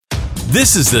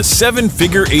This is the Seven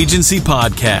Figure Agency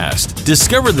Podcast.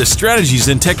 Discover the strategies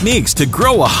and techniques to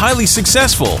grow a highly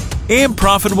successful and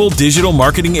profitable digital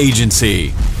marketing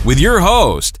agency with your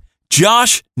host,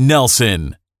 Josh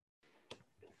Nelson.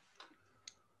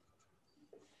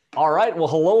 All right. Well,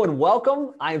 hello and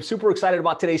welcome. I am super excited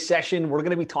about today's session. We're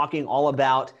going to be talking all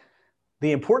about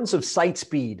the importance of site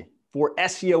speed for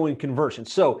SEO and conversion.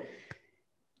 So,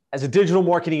 as a digital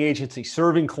marketing agency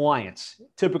serving clients,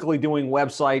 typically doing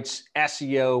websites,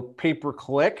 SEO,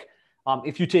 pay-per-click,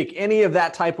 if you take any of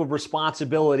that type of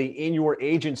responsibility in your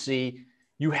agency,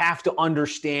 you have to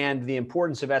understand the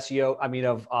importance of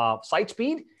site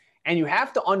speed, and you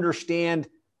have to understand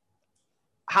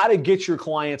how to get your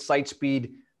client's site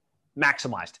speed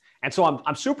maximized. And so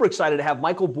I'm super excited to have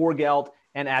Michael Borgelt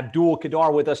and Abdul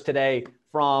Kadar with us today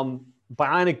from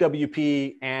Bionic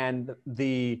WP and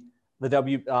the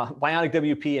Bionic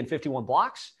WP and 51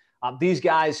 Blocks. These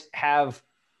guys have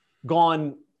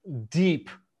gone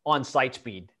deep on site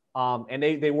speed, and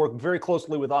they work very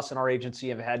closely with us in our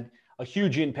agency and have had a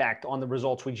huge impact on the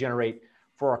results we generate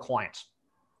for our clients.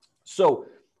 So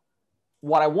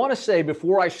what I want to say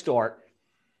before I start,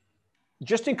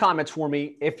 just in comments for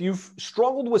me, if you've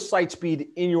struggled with site speed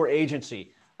in your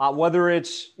agency, whether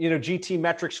it's, GT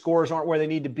metric scores aren't where they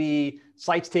need to be,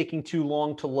 sites taking too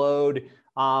long to load,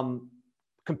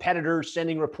 competitors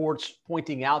sending reports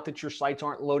pointing out that your sites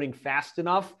aren't loading fast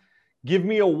enough, give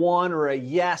me a 1 or a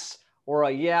yes or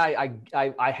a yeah,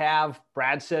 I have.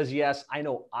 Brad says yes. I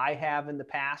know I have in the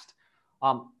past.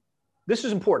 This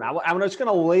is important. I'm just going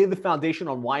to lay the foundation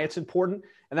on why it's important,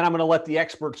 and then I'm going to let the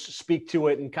experts speak to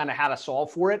it and kind of how to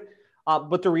solve for it.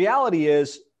 But the reality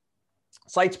is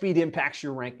site speed impacts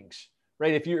your rankings,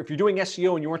 right? If you're doing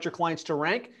SEO and you want your clients to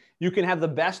rank, you can have the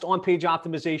best on-page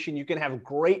optimization. You can have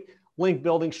great link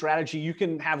building strategy. You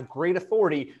can have great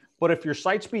authority, but if your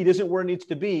site speed isn't where it needs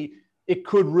to be, it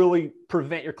could really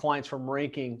prevent your clients from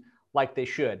ranking like they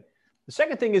should. The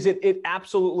second thing is it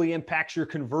absolutely impacts your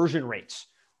conversion rates,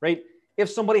 right? If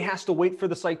somebody has to wait for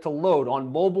the site to load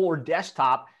on mobile or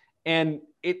desktop and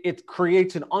it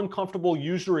creates an uncomfortable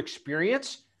user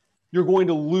experience, you're going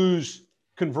to lose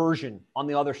conversion on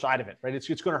the other side of it, right? It's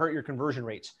going to hurt your conversion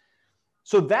rates.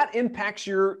 So that impacts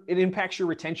your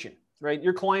retention, right?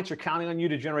 Your clients are counting on you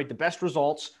to generate the best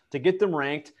results, to get them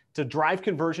ranked, to drive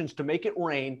conversions, to make it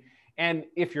rain. And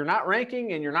if you're not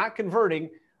ranking and you're not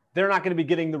converting, they're not going to be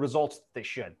getting the results that they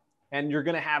should. And you're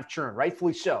going to have churn,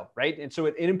 rightfully so, right? And so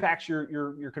it impacts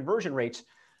your conversion rates.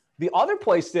 The other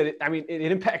place that it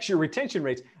impacts your retention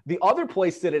rates. The other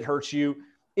place that it hurts you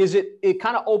is it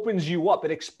kind of opens you up.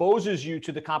 It exposes you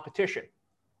to the competition,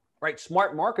 right?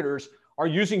 Smart marketers are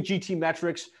using GT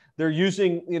metrics. They're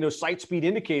using, site speed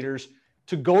indicators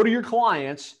to go to your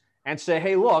clients and say,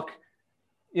 hey, look,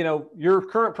 your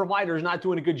current provider is not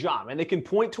doing a good job. And they can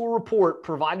point to a report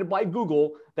provided by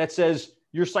Google that says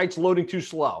your site's loading too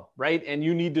slow, right? And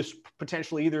you need to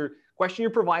potentially either question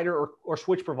your provider or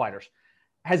switch providers.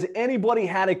 Has anybody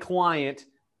had a client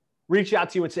reach out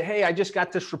to you and say, hey, I just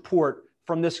got this report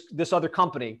from this other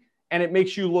company, and it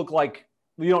makes you look like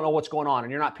you don't know what's going on and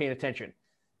you're not paying attention?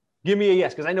 Give me a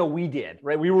yes, because I know we did,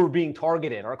 right? We were being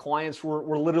targeted. Our clients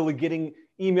were literally getting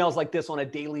emails like this on a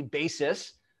daily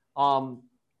basis. And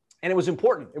it was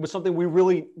important. It was something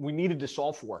we needed to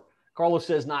solve for. Carlos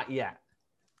says, not yet.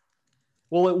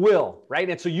 Well, it will, right?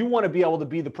 And so you want to be able to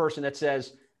be the person that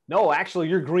says, no, actually,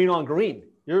 you're green on green.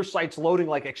 Your site's loading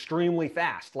like extremely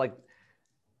fast. Like,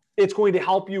 it's going to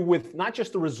help you with not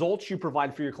just the results you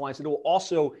provide for your clients, it will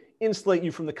also insulate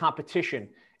you from the competition.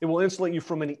 It will insulate you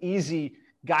from an easy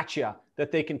gotcha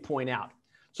that they can point out.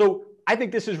 So I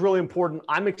think this is really important.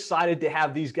 I'm excited to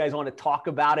have these guys on to talk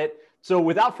about it. So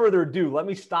without further ado, let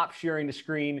me stop sharing the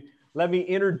screen. Let me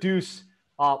introduce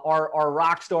our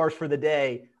rock stars for the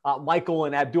day, Michael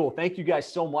and Abdul. Thank you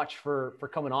guys so much for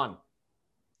coming on.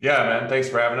 Yeah, man. Thanks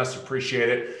for having us. Appreciate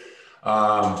it.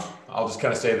 I'll just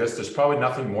kind of say this. There's probably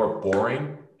nothing more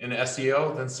boring in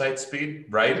SEO than site speed,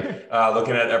 right?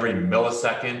 Looking at every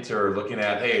millisecond or looking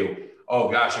at, hey, oh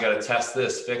gosh, I got to test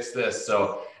this, fix this.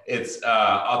 So it's,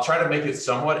 I'll try to make it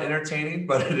somewhat entertaining,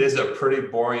 but it is a pretty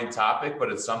boring topic,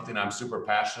 but it's something I'm super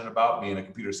passionate about, being a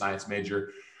computer science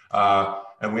major.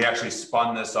 And we actually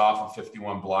spun this off of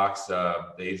 51 Blocks,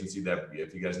 the agency that,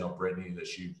 if you guys know Brittany, that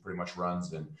she pretty much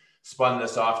runs, and spun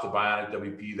this off to Bionic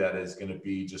WP that is going to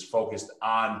be just focused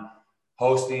on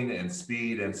hosting and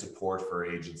speed and support for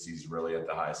agencies really at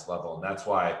the highest level. And that's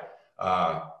why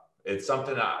it's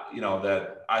something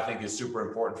that I think is super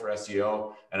important for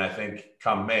SEO. And I think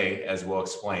come May, as we'll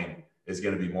explain, is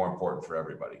going to be more important for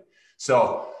everybody.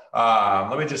 So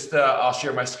let me just, I'll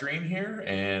share my screen here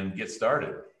and get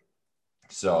started.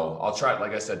 So I'll try,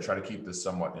 like I said, try to keep this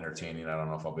somewhat entertaining. I don't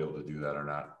know if I'll be able to do that or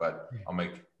not, but I'll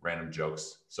make random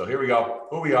jokes. So here we go.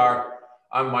 Who we are.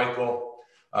 I'm Michael.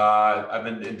 I've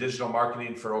been in digital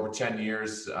marketing for over 10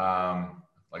 years.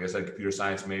 Like I said, computer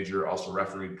science major, also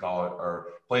refereed college or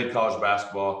played college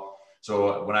basketball.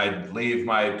 So when I leave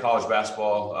my college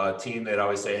basketball team, they'd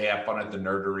always say, hey, have fun at the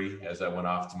nerdery, as I went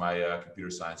off to my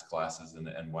computer science classes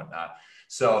and whatnot.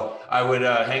 So I would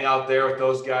hang out there with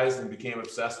those guys and became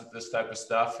obsessed with this type of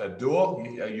stuff. Abdul,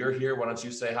 you're here. Why don't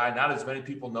you say hi? Not as many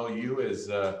people know you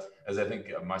as I think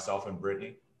myself and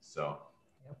Brittany. So.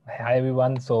 Hi,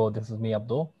 everyone. So this is me,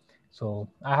 Abdul. So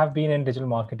I have been in digital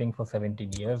marketing for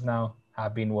 17 years now.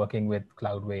 I've been working with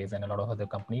Cloudways and a lot of other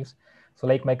companies. So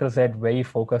like Michael said, very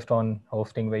focused on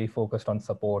hosting, very focused on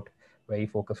support, very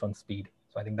focused on speed.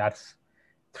 So I think that's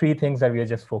three things that we are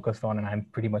just focused on, and I'm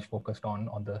pretty much focused on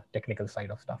the technical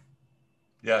side of stuff.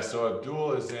 Yeah, so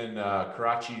Abdul is in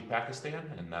Karachi, Pakistan,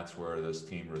 and that's where this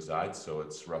team resides. So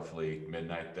it's roughly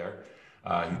midnight there.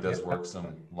 He does work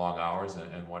some long hours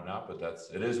and whatnot, but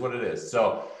it is what it is.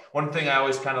 So one thing I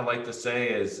always kind of like to say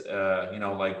is,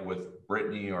 like with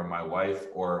Brittany or my wife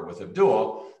or with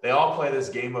Abdul, they all play this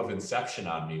game of inception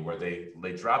on me where they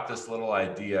drop this little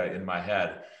idea in my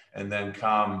head, and then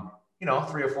come,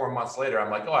 3 or 4 months later, I'm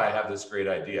like, oh, I have this great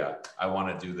idea. I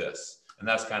want to do this. And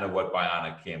that's kind of what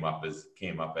Bionic came up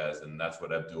as, and that's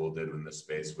what Abdul did in this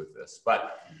space with this.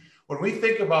 But when we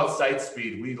think about site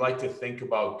speed, we like to think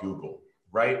about Google,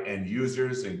 right? And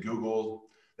users in Google,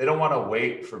 they don't want to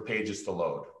wait for pages to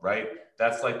load, right?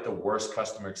 That's like the worst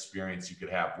customer experience you could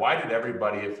have. Why did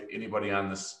everybody, if anybody on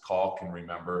this call can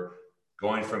remember,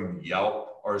 going from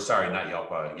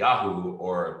Yahoo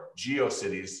or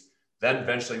GeoCities, then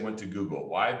eventually went to Google?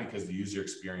 Why? Because the user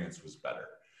experience was better.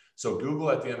 So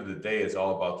Google, at the end of the day, is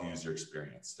all about the user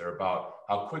experience. They're about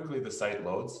how quickly the site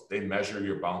loads. They measure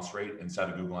your bounce rate inside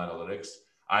of Google Analytics.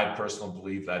 I personally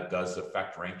believe that does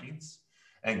affect rankings.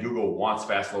 And Google wants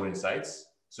fast loading sites,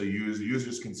 so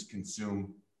users can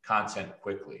consume content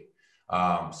quickly.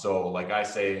 So like I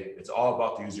say, it's all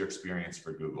about the user experience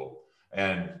for Google.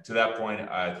 And to that point,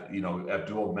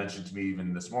 Abdul mentioned to me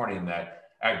even this morning that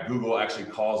Google actually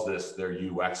calls this their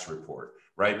UX report,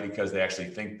 right? Because they actually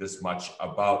think this much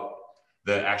about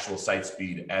the actual site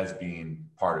speed as being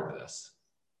part of this.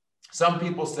 Some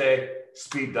people say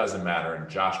speed doesn't matter, and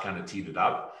Josh kind of teed it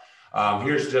up.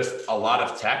 Here's just a lot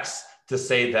of text to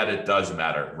say that it does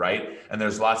matter, right? And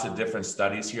there's lots of different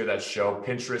studies here that show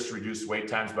Pinterest reduced wait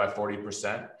times by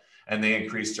 40%, and they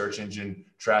increased search engine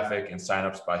traffic and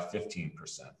signups by 15%,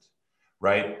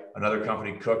 right? Another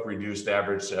company, Cook, reduced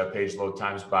average page load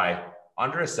times by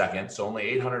under a second, so only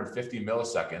 850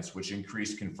 milliseconds, which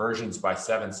increased conversions by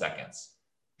 7 seconds,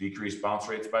 decreased bounce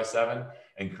rates by 7,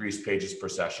 increased pages per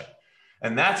session.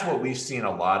 And that's what we've seen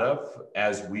a lot of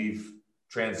as we've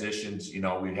transitioned.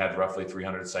 We had roughly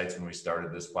 300 sites when we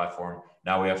started this platform.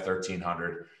 Now we have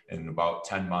 1,300 in about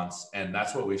 10 months. And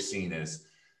that's what we've seen is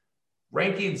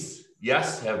rankings,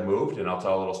 yes, have moved. And I'll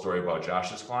tell a little story about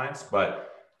Josh's clients,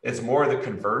 but it's more the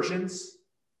conversions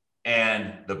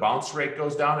and the bounce rate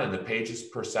goes down and the pages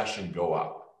per session go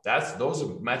up. Those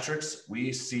are metrics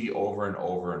we see over and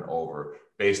over and over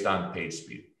based on page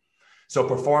speed. So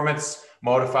performance,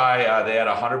 Modify, they had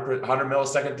a 100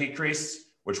 millisecond decrease,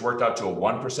 which worked out to a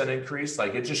 1% increase.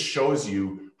 Like, it just shows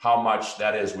you how much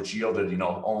that is, which yielded,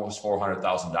 almost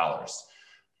 $400,000.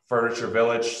 Furniture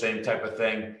Village, same type of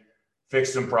thing.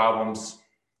 Fixed some problems,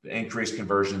 increased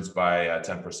conversions by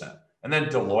 10%. And then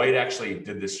Deloitte actually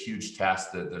did this huge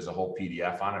test that there's a whole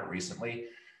PDF on it recently,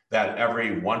 that every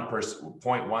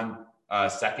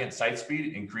 0.1 second site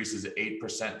speed increases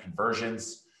 8%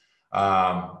 conversions.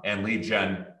 And lead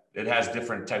gen, it has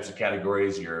different types of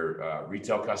categories, your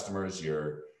retail customers,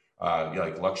 your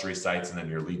like luxury sites, and then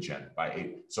your lead gen by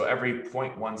 8. So every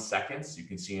 0.1 seconds, you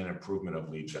can see an improvement of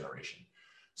lead generation.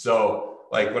 So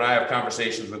like when I have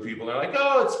conversations with people, they're like,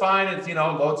 oh, it's fine. It's,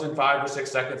 loads in 5 or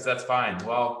 6 seconds. That's fine.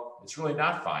 Well, it's really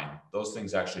not fine. Those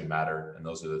things actually matter. And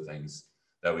those are the things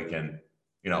that we can,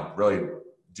 really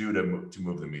do to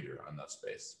move the meter on that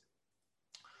space.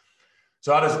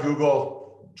 So how does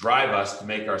Google drive us to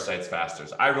make our sites faster?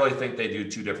 I really think they do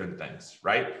 2 different things,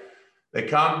 right? They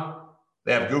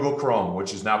have Google Chrome,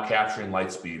 which is now capturing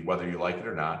Lightspeed, whether you like it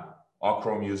or not. All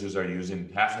Chrome users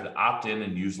have to opt in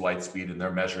and use Lightspeed, and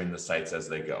they're measuring the sites as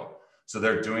they go. So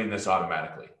they're doing this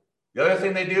automatically. The other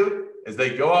thing they do is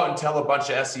they go out and tell a bunch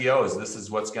of SEOs, this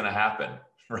is what's going to happen,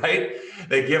 right?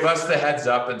 They give us the heads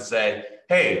up and say,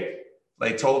 hey,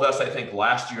 they told us, I think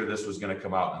last year this was going to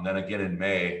come out. And then again in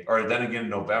May, or then again in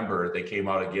November, they came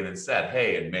out again and said,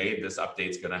 hey, in May, this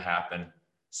update's going to happen.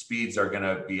 speeds are going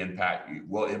to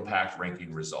will impact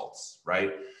ranking results,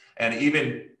 right? And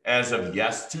even as of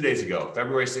 2 days ago,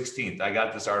 February 16th, I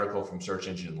got this article from Search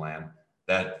Engine Land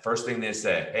that first thing they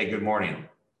say, hey, good morning.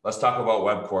 Let's talk about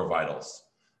Web Core Vitals.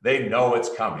 They know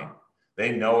it's coming.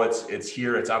 They know it's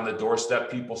here. It's on the doorstep.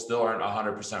 People still aren't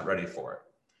 100% ready for it,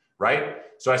 right?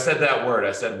 So I said that word.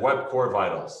 I said Web Core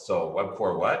Vitals. So Web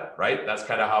Core what, right? That's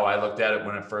kind of how I looked at it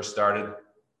when it first started.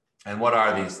 And what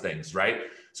are these things, right?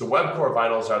 So Web Core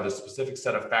Vitals are the specific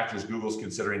set of factors Google's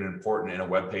considering important in a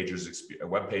web page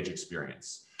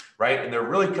experience, right? And there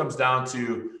really comes down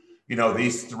to,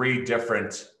 these three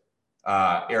different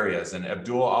areas. And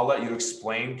Abdul, I'll let you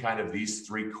explain kind of these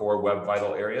three core Web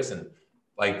Vital areas and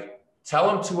tell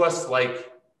them to us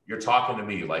like you're talking to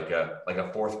me, like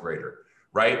a fourth grader,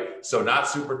 right? So not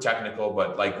super technical,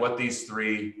 but like what these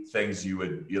three things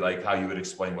how you would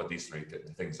explain what these three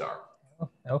things are.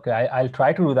 Okay, I'll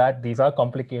try to do that. These are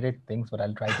complicated things, but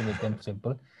I'll try to make them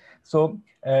simple. So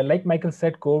like Michael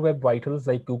said, Core Web Vitals,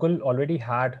 like Google already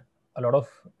had a lot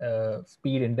of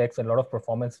speed index and a lot of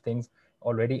performance things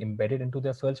already embedded into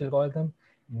their search algorithm.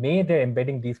 They're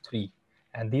embedding these three.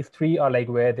 And these three are like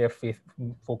where they're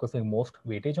focusing most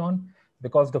weightage on,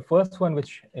 because the first one,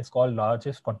 which is called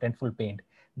largest contentful paint,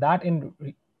 that in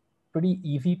pretty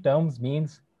easy terms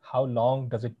means how long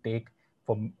does it take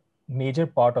for major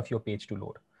part of your page to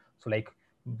load. So like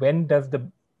when does the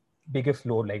biggest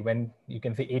load, like when you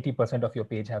can say 80% of your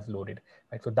page has loaded,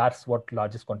 right? So that's what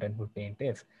largest contentful paint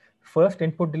is. First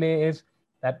input delay is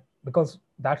that because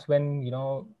that's when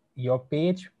your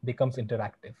page becomes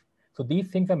interactive. So these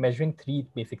things are measuring three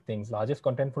basic things. Largest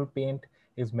contentful paint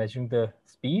is measuring the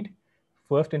speed.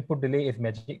 First input delay is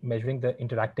measuring the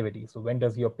interactivity. So when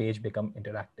does your page become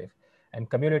interactive? And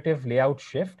cumulative layout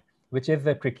shift, which is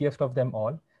the trickiest of them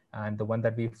all, and the one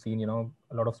that we've seen, a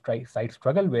lot of sites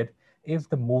struggle with, is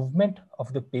the movement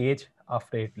of the page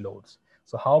after it loads.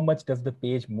 So how much does the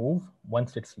page move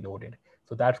once it's loaded?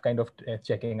 So that's kind of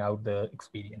checking out the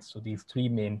experience. So these three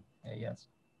main areas.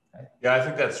 Yeah, I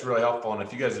think that's really helpful. And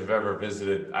if you guys have ever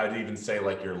visited, I'd even say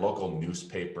like your local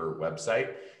newspaper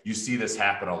website, you see this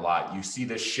happen a lot. You see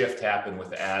this shift happen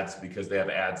with ads because they have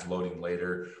ads loading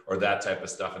later or that type of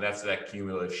stuff. And that's that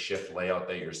cumulative shift layout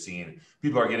that you're seeing.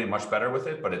 People are getting much better with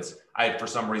it, but for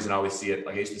some reason, I always see it.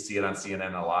 Like I used to see it on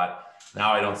CNN a lot.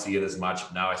 Now I don't see it as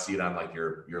much. Now I see it on like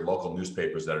your local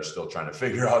newspapers that are still trying to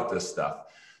figure out this stuff.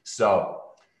 So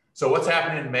what's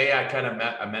happening in May?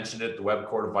 I mentioned it. The Web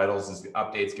Core Vitals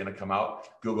update's going to come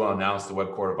out. Google announced the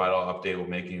Web Core Vital update will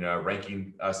making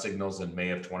ranking signals in May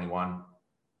of 21.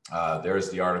 There's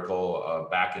the article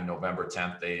back in November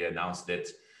 10th. They announced it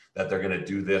that they're going to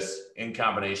do this in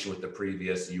combination with the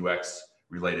previous UX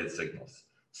related signals.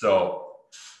 So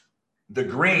the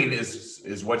green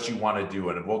is what you want to do,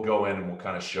 and we'll go in and we'll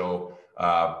kind of show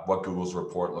what Google's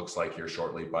report looks like here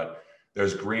shortly, but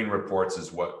there's green reports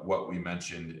is what we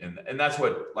mentioned. And that's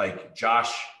what, like,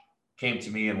 Josh came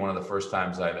to me, and one of the first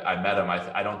times I met him,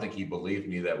 I don't think he believed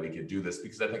me that we could do this,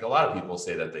 because I think a lot of people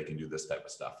say that they can do this type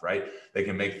of stuff, right? They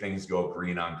can make things go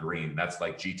green on green. That's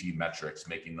like GTmetrix,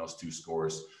 making those two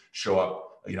scores show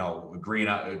up, green,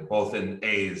 both in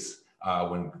A's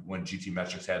when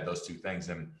GTmetrix had those two things.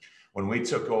 And when we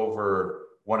took over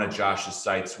one of Josh's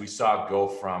sites, we saw it go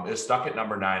from, it was stuck at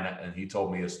number 9, and he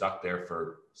told me it was stuck there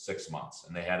for 6 months,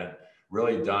 and they hadn't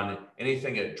really done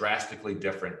anything drastically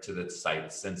different to the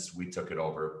site since we took it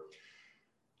over.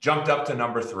 Jumped up to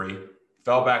number 3,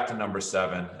 fell back to number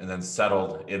 7, and then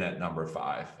settled in at number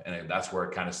 5. And that's where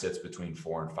it kind of sits between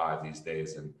 4 and 5 these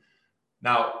days. And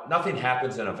now nothing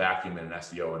happens in a vacuum in an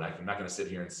SEO, and I'm not going to sit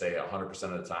here and say 100%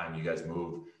 of the time you guys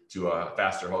move to a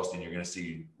faster hosting, you're going to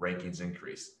see rankings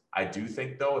increase. I do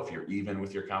think, though, if you're even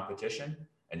with your competition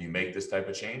and you make this type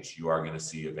of change, you are going to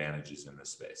see advantages in this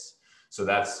space. So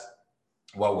that's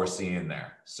what we're seeing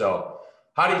there. So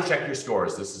how do you check your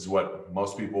scores? This is what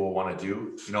most people will want to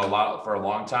do. For a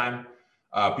long time,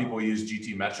 people use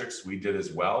GTmetrix. We did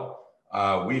as well.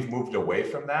 We've moved away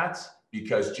from that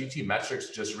because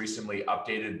GTmetrix just recently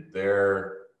updated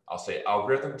their, I'll say,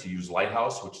 algorithm to use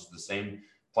Lighthouse, which is the same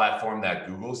platform that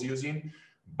Google's using,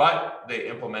 but they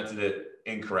implemented it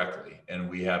incorrectly. And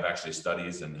we have actually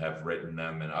studies and have written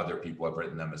them, and other people have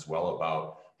written them as well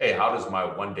about, hey, how does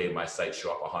one day my site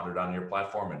show up 100 on your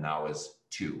platform and now is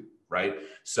 2, right?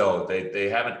 So they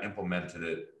haven't implemented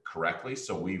it correctly.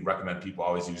 So we recommend people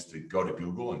always go to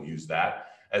Google and use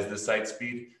that as the site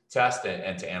speed test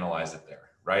and to analyze it there,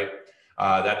 right?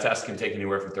 That test can take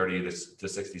anywhere from 30 to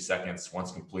 60 seconds.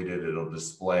 Once completed, it'll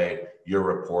display your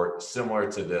report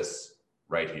similar to this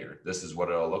right here. This is what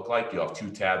it'll look like. You'll have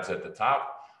 2 tabs at the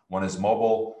top. One is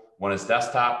mobile, one is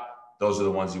desktop. those are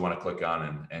the ones you want to click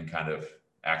on and kind of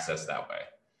access that way.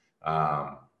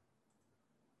 Are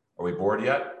we bored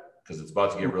yet? Because it's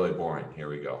about to get really boring. Here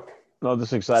we go. No, this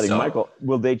is exciting. So, Michael,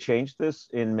 will they change this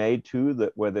in May too,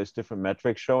 where there's different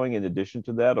metrics showing in addition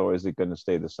to that, or is it going to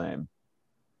stay the same?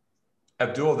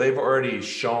 Abdul, they've already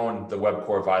shown the Web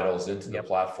Core Vitals into the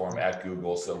platform at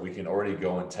Google, so we can already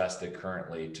go and test it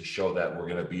currently to show that we're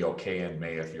going to be okay in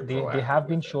May if you're proactive. They have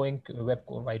been showing Web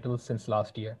Core Vitals since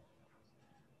last year.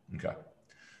 Okay.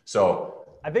 So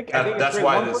I think that's it's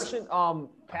why one this person,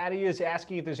 Patty is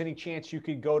asking if there's any chance you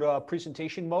could go to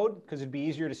presentation mode because it'd be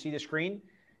easier to see the screen.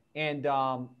 And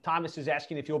Thomas is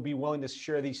asking if you'll be willing to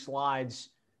share these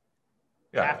slides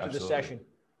after the session.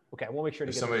 Okay, we'll make sure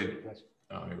to get somebody.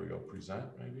 Oh, here we go. Present,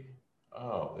 maybe.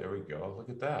 Oh, there we go. Look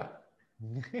at that.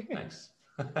 Nice.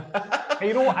 Hey,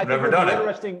 you know what? I think it'd be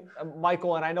interesting,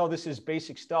 Michael, and I know this is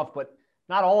basic stuff, but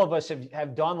not all of us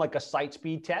have done like a site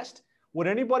speed test. Would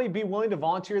anybody be willing to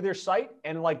volunteer their site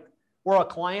and like we're a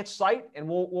client's site and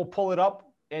we'll pull it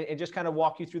up and just kind of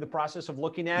walk you through the process of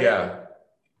looking at it? Yeah.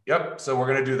 Yep. So we're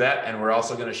going to do that. And we're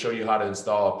also going to show you how to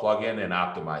install a plugin and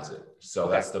optimize it. So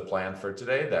that's the plan for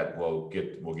today that we'll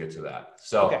get to that.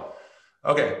 So,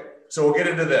 okay. So we'll get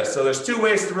into this. So there's two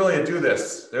ways to really do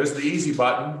this. There's the easy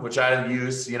button, which I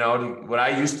use, what I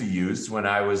used to use when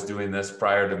I was doing this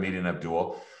prior to meeting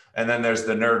Abdul. And then there's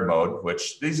the nerd mode,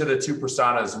 which these are the two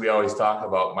personas we always talk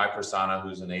about. My persona,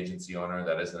 who's an agency owner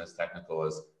that isn't as technical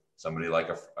as somebody like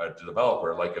a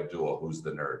developer like Abdul, who's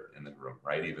the nerd in the room,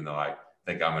 right? Even though I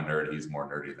think I'm a nerd, he's more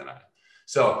nerdy than I am.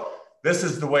 So this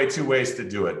is two ways to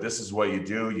do it. This is what you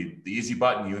do. The easy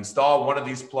button, you install one of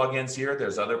these plugins here.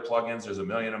 There's other plugins. There's a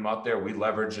million of them out there. We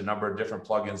leverage a number of different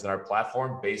plugins in our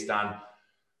platform based on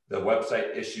the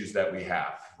website issues that we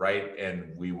have, right?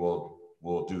 And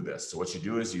we'll do this. So what you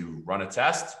do is you run a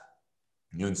test,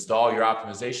 you install your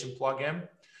optimization plugin,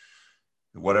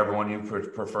 whatever one you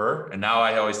prefer. And now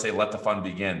I always say, let the fun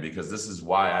begin, because this is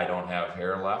why I don't have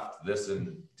hair left. This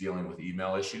and dealing with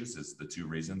email issues is the two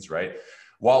reasons, right?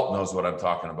 Walt knows what I'm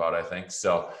talking about, I think.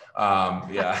 So,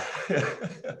 yeah,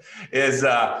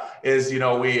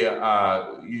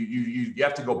 you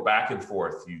have to go back and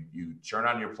forth. You turn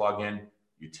on your plugin,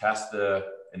 you test and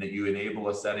then you enable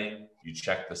a setting, you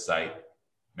check the site,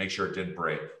 make sure it didn't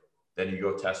break. Then you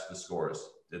go test the scores.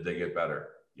 Did they get better?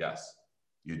 Yes.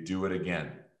 You do it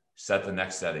again, set the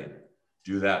next setting,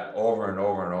 do that over and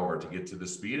over and over to get to the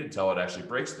speed until it actually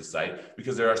breaks the site,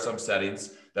 because there are some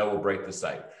settings that will break the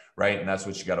site, right? And that's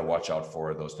what you got to watch out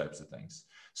for, those types of things.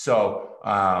 So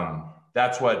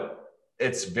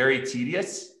it's very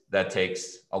tedious. That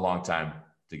takes a long time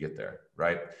to get there,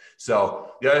 right?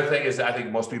 So the other thing is, I think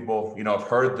most people, have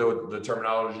heard the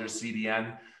terminology of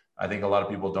CDN. I think a lot of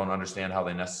people don't understand how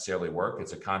they necessarily work.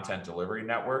 It's a content delivery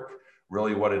network.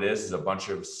 Really what it is a bunch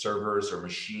of servers or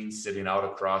machines sitting out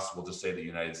across, we'll just say the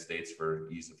United States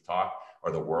for ease of talk,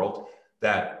 or the world,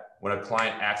 that when a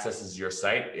client accesses your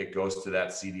site, it goes to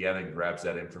that CDN and grabs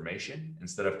that information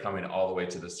instead of coming all the way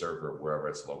to the server wherever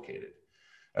it's located.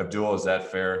 Abdul, is that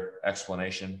fair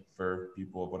explanation for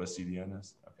people of what a CDN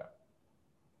is? Okay,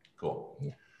 cool.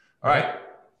 Yeah. All right,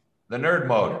 the nerd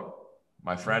mode.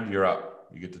 My friend, you're up.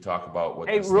 You get to talk about what.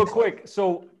 Hey, real quick. Like.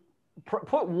 So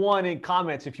put one in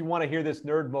comments if you want to hear this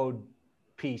nerd mode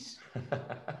piece.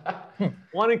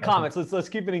 One in comments. Let's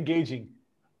keep it engaging.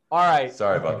 All right.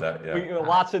 Sorry about that. Yeah.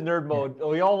 Lots of nerd mode.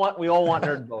 We all want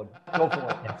nerd mode. Go for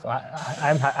it. Yeah, so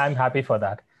I'm happy for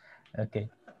that. Okay.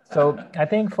 So I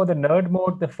think for the nerd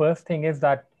mode, the first thing is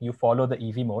that you follow the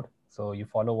easy mode. So you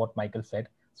follow what Michael said.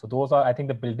 So those are, I think,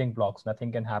 the building blocks.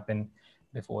 Nothing can happen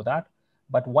before that.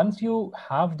 But once you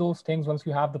have those things, once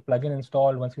you have the plugin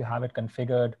installed, once you have it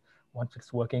configured, once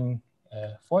it's working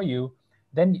for you,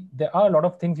 then there are a lot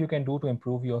of things you can do to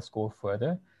improve your score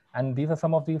further. And these are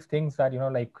some of these things that,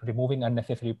 like removing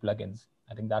unnecessary plugins.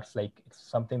 I think that's it's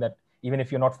something that even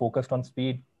if you're not focused on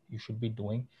speed, you should be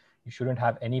doing. You shouldn't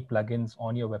have any plugins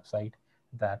on your website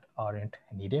that aren't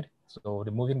needed. So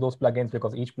removing those plugins,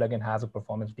 because each plugin has a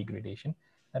performance degradation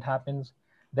that happens.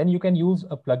 Then you can use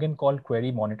a plugin called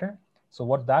Query Monitor. So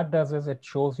what that does is it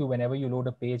shows you whenever you load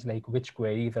a page, like which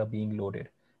queries are being loaded.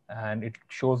 And it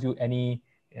shows you any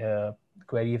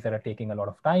queries that are taking a lot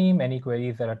of time, any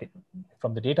queries that are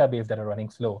from the database that are running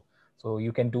slow. So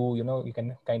you can do, you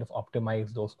can kind of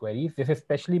optimize those queries. This is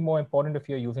especially more important if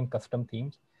you're using custom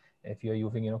themes. If you're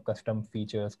using, custom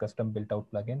features, custom built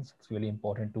out plugins, it's really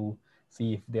important to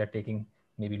see if they're taking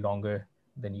maybe longer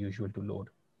than usual to load.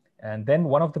 And then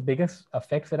one of the biggest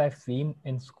effects that I've seen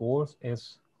in scores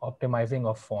is optimizing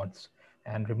of fonts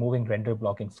and removing render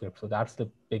blocking scripts. So that's the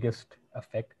biggest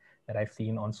effect that I've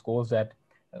seen on scores, that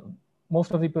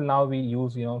most of the people now, we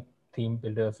use, theme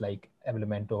builders like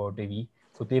Elementor or Divi.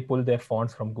 So they pull their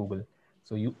fonts from Google.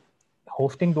 So you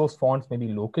hosting those fonts maybe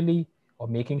locally, or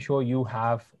making sure you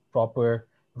have proper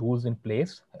rules in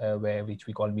place, which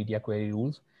we call media query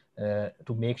rules,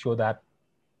 to make sure that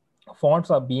fonts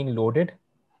are being loaded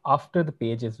after the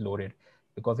page is loaded.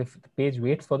 Because if the page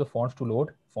waits for the fonts to load,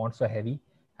 fonts are heavy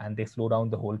and they slow down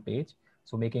the whole page.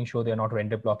 So making sure they're not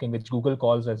render blocking, which Google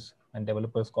calls as, and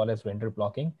developers call as render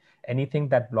blocking. Anything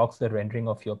that blocks the rendering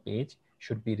of your page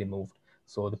should be removed.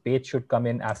 So the page should come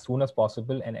in as soon as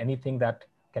possible, and anything that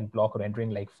can block rendering,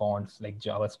 like fonts, like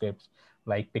JavaScript,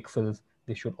 like pixels,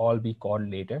 they should all be called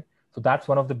later. So that's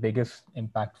one of the biggest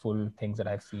impactful things that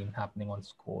I've seen happening on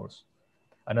scores.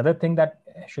 Another thing that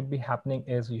should be happening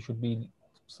is you should be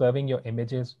serving your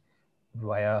images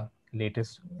via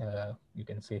latest, you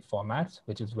can say, formats,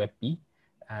 which is WebP.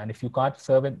 And if you can't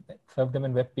serve them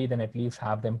in WebP, then at least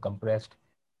have them compressed,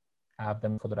 have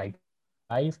them for the right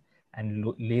size, and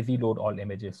lazy load all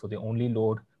images. So they only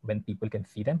load when people can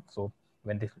see them. So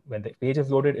when the page is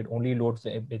loaded, it only loads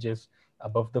the images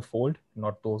above the fold,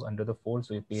 not those under the fold.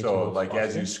 So your page like faster.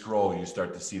 As you scroll, you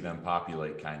start to see them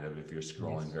populate kind of if you're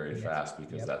scrolling very fast,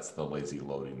 because that's the lazy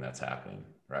loading that's happening,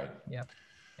 right? Yeah.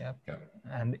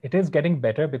 And it is getting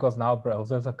better because now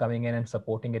browsers are coming in and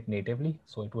supporting it natively.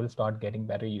 So it will start getting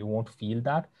better. You won't feel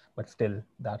that, but still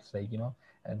that's like,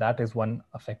 that is one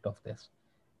effect of this.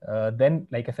 Then,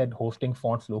 like I said, hosting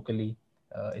fonts locally,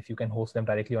 if you can host them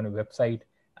directly on a website,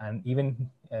 and even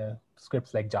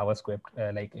scripts like JavaScript,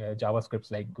 JavaScripts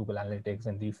like Google Analytics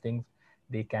and these things,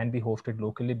 they can be hosted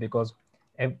locally, because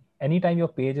anytime your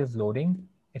page is loading,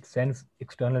 it sends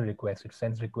external requests. It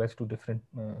sends requests to different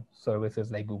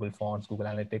services like Google Fonts, Google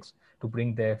Analytics, to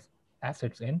bring their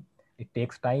assets in. It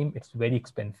takes time. It's very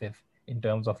expensive in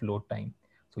terms of load time.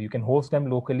 So you can host them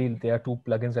locally. There are two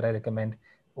plugins that I recommend,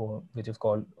 which is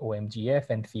called OMGF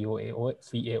and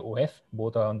CAOF.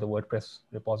 Both are on the WordPress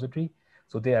repository.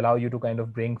 So they allow you to kind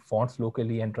of bring fonts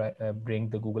locally and bring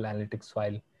the Google Analytics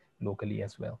file locally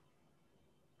as well.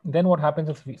 Then what happens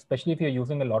is, especially if you're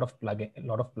using a lot of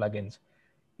plugins,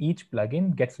 each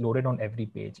plugin gets loaded on every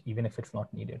page, even if it's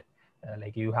not needed.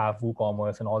 Like you have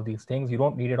WooCommerce and all these things, you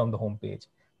don't need it on the home page.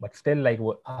 But still, like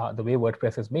the way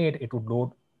WordPress is made, it would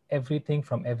load everything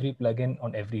from every plugin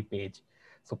on every page.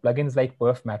 So plugins like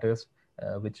Perf Matters,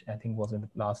 which I think was in the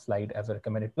last slide as a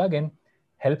recommended plugin,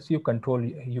 helps you control.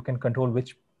 You can control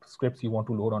which scripts you want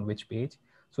to load on which page.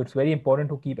 So it's very important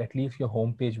to keep at least your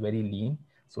home page very lean.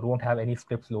 So don't have any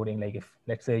scripts loading. Like if,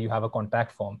 let's say you have a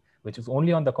contact form, which is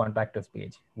only on the contactors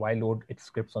page, why load its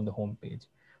scripts on the home page?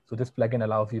 So this plugin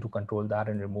allows you to control that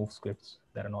and remove scripts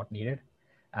that are not needed.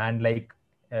 And like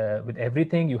with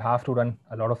everything, you have to run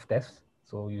a lot of tests.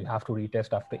 So you have to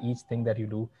retest after each thing that you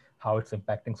do, how it's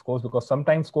impacting scores, because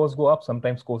sometimes scores go up,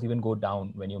 sometimes scores even go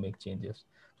down when you make changes.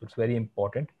 So it's very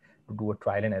important to do a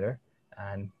trial and error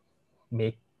and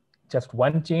make just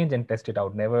one change and test it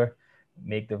out. Never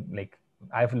make the, like,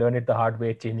 I've learned it the hard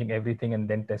way, changing everything and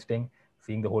then testing,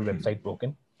 seeing the whole website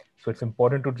broken. So it's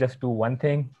important to just do one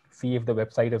thing, see if the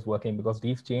website is working, because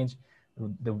these change.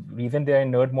 The reason they're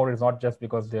in nerd mode is not just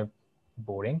because they're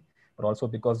boring, but also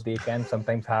because they can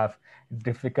sometimes have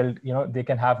difficult, they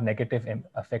can have negative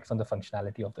effects on the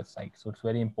functionality of the site. So it's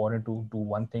very important to do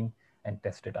one thing and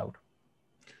test it out.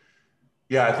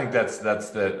 Yeah, I think that's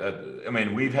I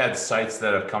mean, we've had sites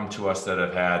that have come to us that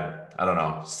have had, I don't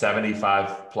know,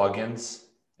 75 plugins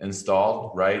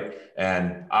installed, right?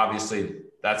 And obviously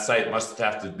that site must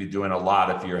have to be doing a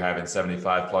lot if you're having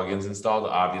 75 plugins installed.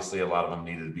 Obviously, a lot of them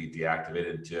needed to be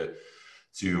deactivated.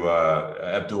 To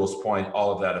Abdul's point,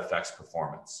 all of that affects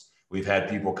performance. We've had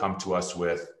people come to us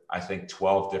with, I think,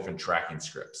 12 different tracking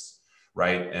scripts,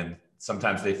 right? And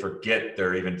sometimes they forget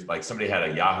they're even, like, somebody had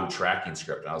a Yahoo tracking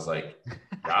script. And I was like,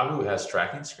 Yahoo has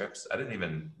tracking scripts? I didn't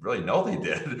even really know they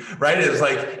did, right? It was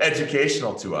like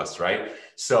educational to us, right?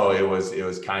 So it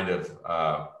was kind of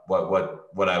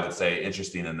what I would say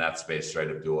interesting in that space, right,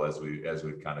 Abdul, as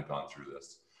we've kind of gone through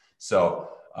this. So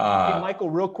hey, Michael,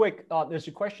 real quick, there's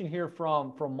a question here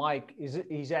from Mike.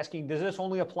 He's asking, does this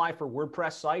only apply for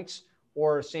WordPress sites,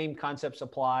 or same concepts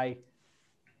apply?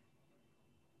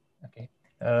 Okay.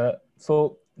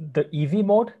 So the easy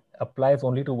mode applies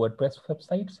only to WordPress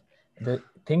websites. The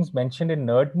things mentioned in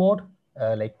nerd mode,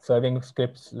 like serving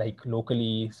scripts, like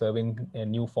locally serving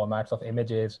new formats of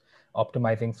images,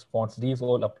 optimizing fonts, these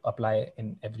all apply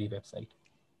in every website.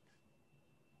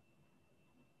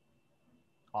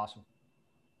 Awesome.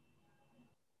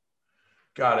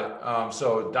 Got it.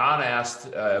 So Don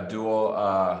asked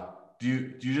Abdul, do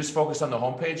you just focus on the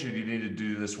homepage, or do you need to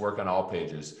do this work on all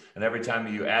pages? And every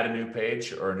time you add a new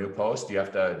page or a new post, you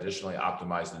have to additionally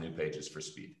optimize the new pages for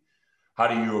speed. How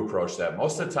do you approach that?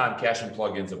 Most of the time, caching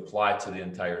plugins apply to the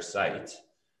entire site,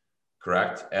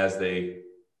 correct?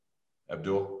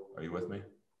 Abdul, are you with me?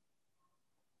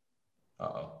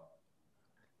 Uh-oh.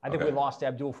 I think we lost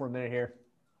Abdul for a minute here.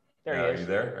 There he is. Are you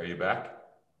there? Are you back?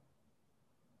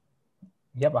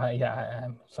 Yep.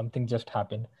 Something just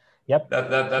happened. Yep.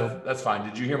 That's fine.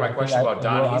 Did you hear my question about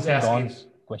Don? He's asking. Don's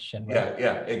question. Right?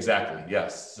 Yeah, exactly.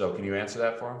 Yes. So can you answer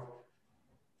that for him?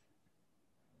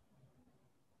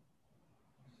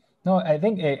 No, I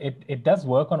think it does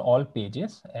work on all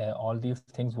pages. All these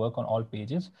things work on all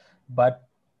pages, but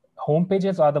home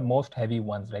pages are the most heavy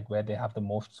ones, like where they have the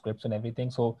most scripts and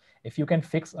everything. So if you can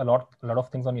fix a lot of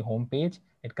things on your home page,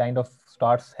 it kind of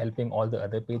starts helping all the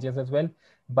other pages as well.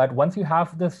 But once you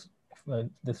have this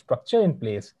the structure in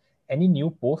place, any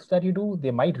new posts that you do, they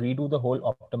might redo the whole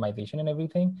optimization and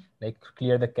everything, like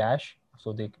clear the cache.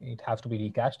 So it has to be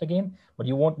recached again, but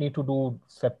you won't need to do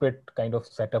separate kind of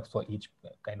setups for each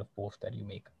kind of post that you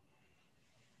make.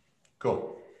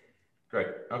 Cool. Great.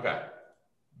 Okay.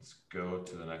 Let's go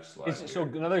to the next slide. So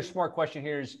another smart question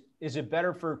here is it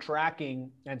better for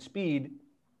tracking and speed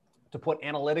to put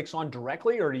analytics on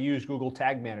directly or to use Google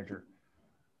Tag Manager?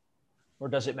 Or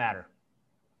does it matter?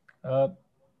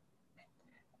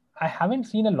 I haven't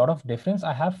seen a lot of difference.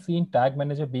 I have seen Tag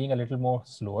Manager being a little more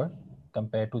slower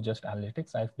compared to just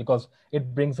analytics, because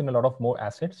it brings in a lot of more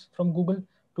assets from Google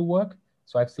to work.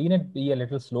 So I've seen it be a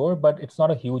little slower, but it's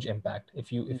not a huge impact. If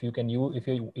you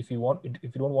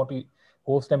don't want to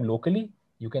host them locally,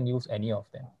 you can use any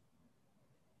of them.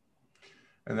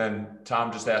 And then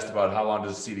Tom just asked about how long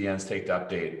does CDNs take to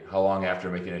update? How long after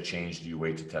making a change do you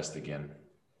wait to test again?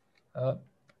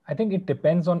 I think it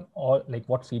depends on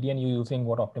what CDN you're using,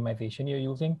 what optimization you're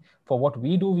using. For what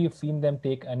we do, we've seen them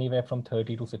take anywhere from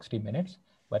 30 to 60 minutes,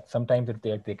 but sometimes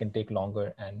they can take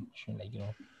longer and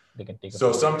they can take.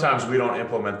 So sometimes we don't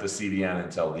implement the CDN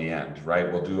until the end, right?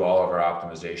 We'll do all of our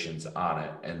optimizations on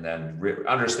it and then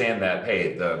understand that,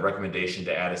 hey, the recommendation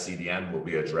to add a CDN will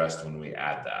be addressed when we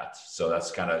add that. So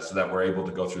that's so that we're able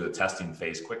to go through the testing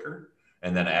phase quicker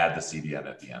and then add the CDN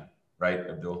at the end, right,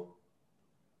 Abdul?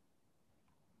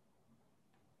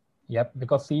 Yep,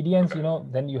 because CDNs,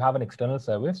 then you have an external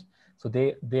service, so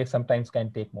they sometimes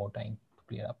can take more time to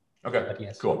clear up. Okay, but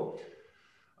yes. Cool.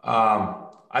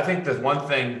 I think that one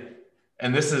thing,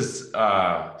 and this is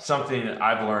something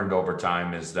I've learned over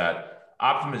time, is that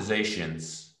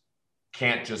optimizations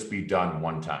can't just be done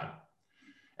one time.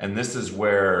 And this is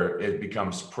where it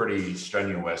becomes pretty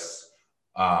strenuous.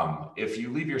 If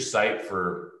you leave your site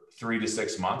for 3 to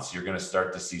 6 months, you're going to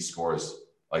start to see scores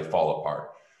fall apart.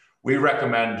 We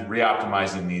recommend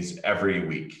re-optimizing these every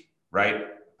week, right?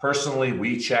 Personally,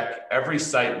 we check every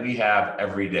site we have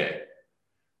every day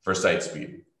for site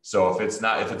speed. So if it's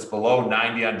below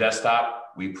 90 on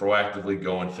desktop, we proactively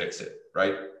go and fix it,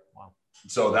 right? Wow.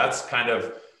 So that's kind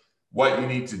of what you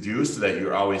need to do so that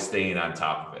you're always staying on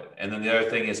top of it. And then the other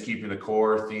thing is keeping the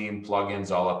core, theme,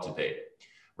 plugins all up to date,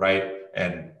 right?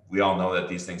 And we all know that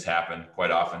these things happen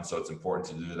quite often, so it's important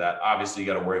to do that. Obviously,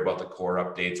 you got to worry about the core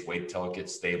updates, wait till it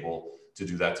gets stable to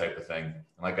do that type of thing.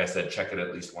 And like I said, check it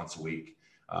at least once a week,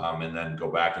 and then go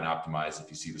back and optimize if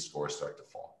you see the scores start to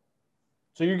fall.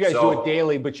 So you guys do it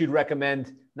daily, but you'd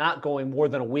recommend not going more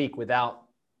than a week without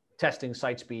testing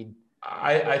site speed.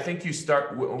 I think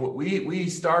we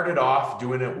started off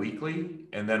doing it weekly,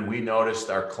 and then we noticed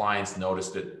our clients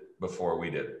noticed it before we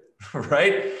did.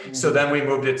 Right? Mm-hmm. So then we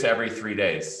moved it to every 3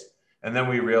 days. And then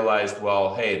we realized,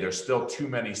 well, hey, there's still too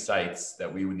many sites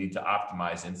that we would need to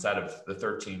optimize inside of the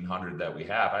 1,300 that we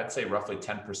have. I'd say roughly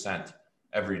 10%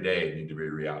 every day need to be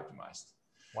re-optimized.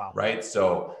 Wow. Right?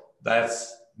 So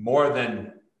that's more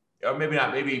than, maybe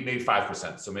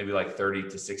 5%. So maybe 30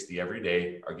 to 60 every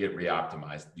day are get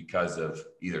re-optimized because of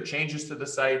either changes to the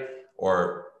site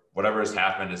or whatever has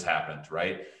happened,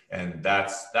 right? And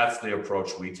that's the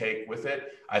approach we take with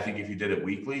it. I think if you did it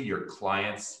weekly, your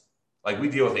clients, we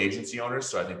deal with agency owners,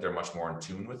 so I think they're much more in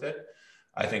tune with it.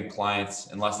 I think clients,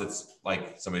 unless it's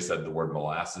like somebody said the word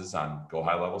molasses on Go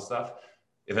High Level stuff,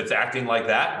 if it's acting like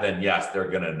that, then yes, they're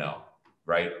gonna know,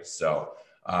 right? So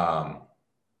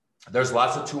there's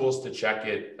lots of tools to check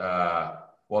it.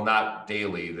 Well, not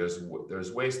daily.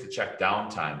 There's ways to check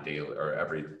downtime daily or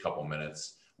every couple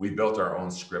minutes. We built our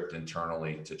own script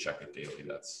internally to check it daily.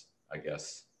 That's, I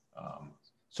guess.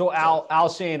 So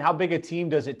Al's saying, how big a team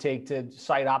does it take to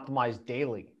site optimize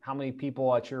daily? How many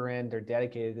people at your end are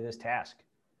dedicated to this task?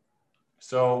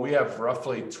 So we have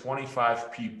roughly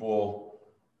 25 people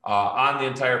on the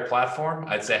entire platform.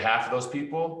 I'd say half of those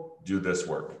people do this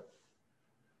work.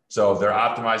 So they're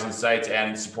optimizing sites,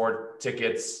 adding support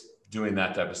tickets, doing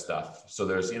that type of stuff. So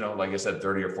there's, like I said,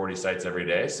 30 or 40 sites every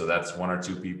day. So that's 1 or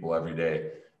 2 people every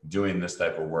day doing this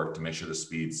type of work to make sure the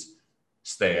speeds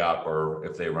stay up, or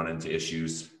if they run into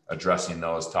issues, addressing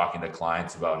those, talking to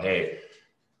clients about, hey,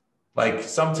 like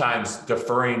sometimes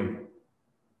deferring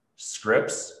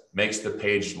scripts makes the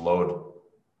page load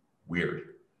weird.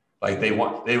 Like they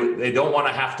don't want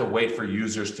to have to wait for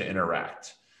users to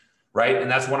interact, right? And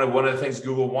that's one of the things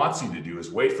Google wants you to do, is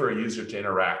wait for a user to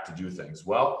interact to do things.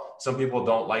 Well, some people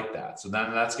don't like that. So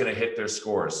then that's going to hit their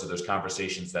scores. So there's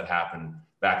conversations that happen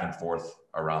back and forth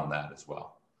around that as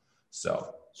well.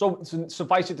 So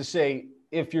suffice it to say,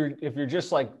 if you're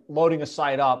just like loading a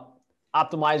site up,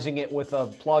 optimizing it with a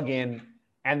plugin,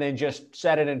 and then just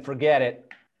set it and forget it,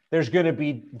 there's going to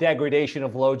be degradation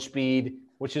of load speed,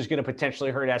 which is going to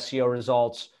potentially hurt SEO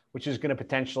results, which is going to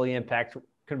potentially impact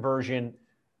conversion.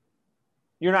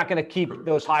 You're not going to keep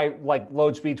those high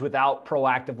load speeds without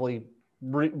proactively.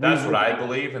 That's what I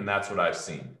believe, and that's what I've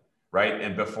seen, right?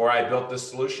 And before I built this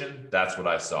solution, that's what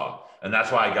I saw. And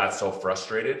that's why I got so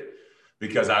frustrated,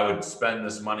 because I would spend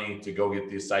this money to go get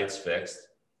these sites fixed.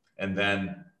 And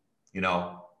then,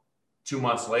 2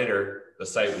 months later, the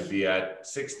site would be at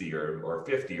 60 or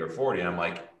 50 or 40. And I'm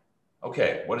like,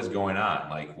 okay, what is going on?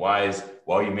 Like,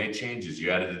 you made changes,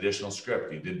 you added additional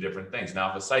script, you did different things.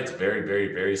 Now, if a site's very,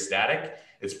 very, very static,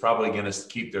 it's probably going to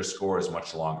keep their scores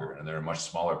much longer, and they're a much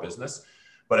smaller business.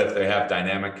 But if they have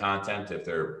dynamic content, if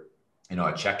they're, a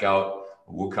checkout,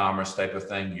 WooCommerce type of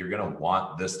thing, you're going to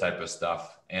want this type of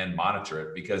stuff and monitor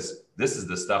it, because this is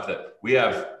the stuff that we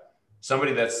have.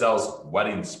 Somebody that sells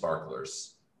wedding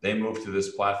sparklers, they moved to this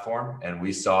platform, and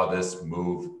we saw this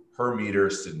move per meter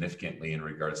significantly in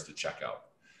regards to checkout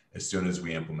as soon as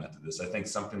we implemented this. I think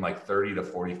something like 30 to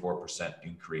 44%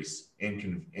 increase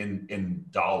in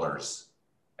dollars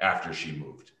after she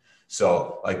moved.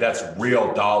 So that's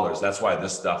real dollars. That's why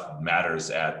this stuff matters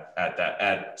at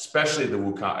especially the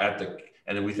WooCommerce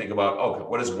and then we think about,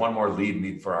 what does one more lead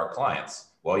mean for our clients?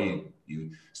 Well,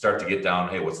 you start to get down,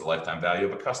 hey, what's the lifetime value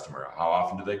of a customer? How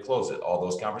often do they close it? All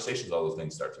those conversations, all those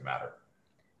things start to matter.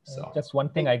 So just one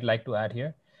thing I'd like to add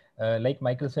here. Like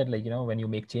Michael said, when you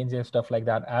make changes, stuff like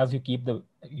that, as you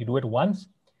do it once,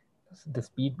 the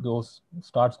speed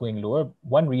starts going lower.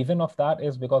 One reason of that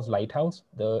is because Lighthouse,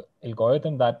 the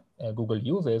algorithm that Google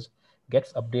uses,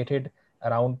 gets updated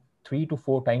around 3 to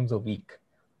 4 times a week.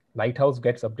 Lighthouse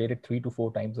gets updated 3 to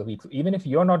 4 times a week. So even if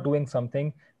you're not doing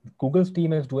something, Google's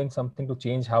team is doing something to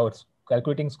change how it's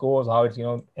calculating scores, how it's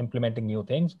implementing new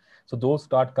things. So those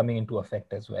start coming into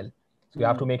effect as well. So you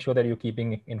have to make sure that you're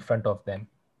keeping in front of them.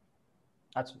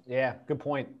 Good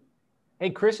point.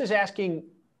 Hey, Chris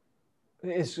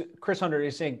Hunter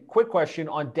is saying, quick question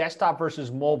on desktop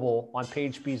versus mobile on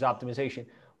page speeds optimization.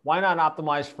 Why not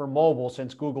optimize for mobile,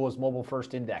 since Google is mobile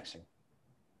first indexing?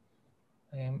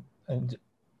 And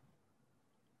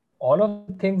all of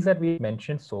the things that we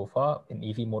mentioned so far in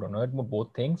easy mode or nerd mode, both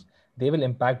things, they will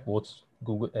impact both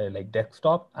Google,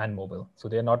 desktop and mobile. So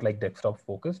they're not desktop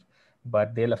focused,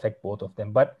 but they'll affect both of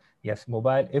them. But yes,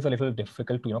 mobile is a little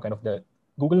difficult to,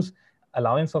 Google's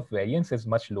allowance of variance is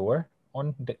much lower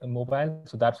on mobile.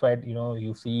 So that's why,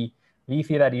 we see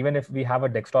that even if we have a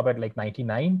desktop at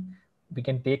 99, we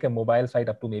can take a mobile site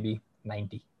up to maybe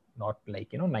 90, not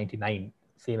 99,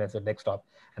 same as a desktop.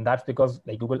 And that's because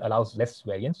Google allows less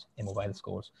variance in mobile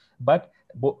scores. But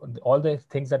all the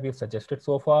things that we've suggested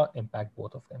so far impact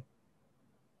both of them.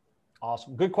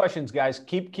 Awesome. Good questions, guys.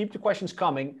 Keep the questions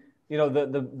coming.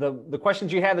 The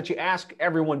questions you have that you ask,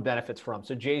 everyone benefits from.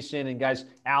 So Jason and guys,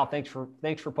 Al, thanks for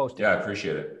posting. Yeah, I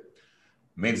appreciate it.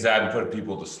 It means I haven't put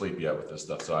people to sleep yet with this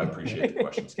stuff. So I appreciate the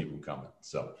questions. Keep them coming.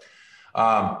 So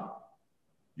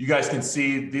you guys can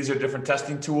see these are different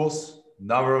testing tools. A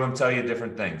number of them tell you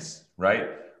different things, right?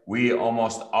 We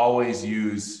almost always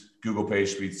use Google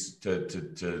Page Speeds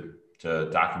to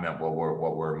document what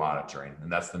we're monitoring.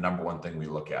 And that's the number one thing we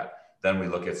look at. Then we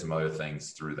look at some other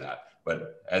things through that.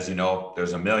 But as you know,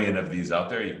 there's a million of these out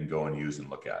there you can go and use and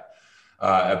look at.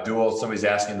 Abdul, somebody's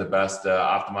asking the best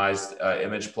optimized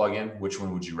image plugin. Which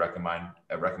one would you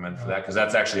recommend for that? Because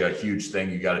that's actually a huge thing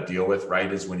you got to deal with,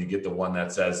 right? Is when you get the one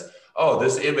that says, oh,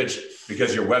 this image,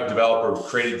 because your web developer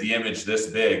created the image this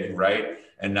big, right?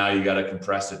 And now you got to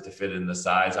compress it to fit in the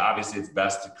size. Obviously, it's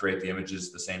best to create the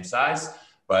images the same size,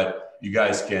 but you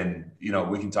guys can,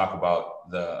 we can talk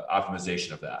about the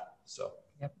optimization of that. So.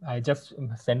 Yep. I just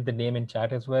sent the name in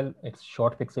chat as well. It's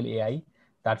Short Pixel AI.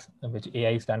 That's which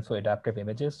AI stands for adaptive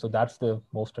images. So that's the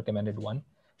most recommended one,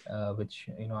 which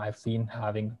I've seen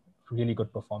having really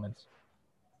good performance.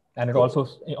 And it also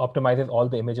optimizes all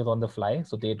the images on the fly.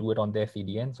 So they do it on their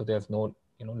CDN. So there's no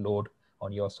load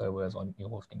on your servers, on your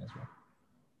hosting as well.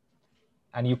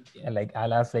 and you like,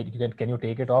 I'll ask like, can you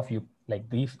take it off? You like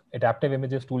these adaptive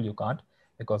images tool, you can't,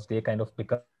 because they kind of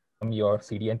become your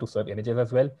CDN to serve images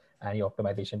as well. And your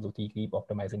optimizations will keep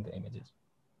optimizing the images.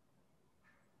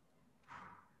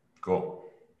 Cool.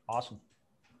 Awesome.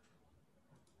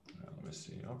 Let me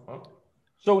see.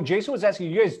 So Jason was asking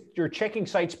you guys, you're checking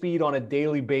site speed on a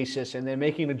daily basis and then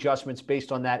making adjustments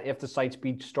based on that if the site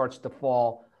speed starts to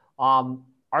fall.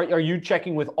 Are you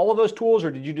checking with all of those tools,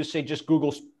 or did you just say just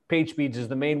Google page speeds is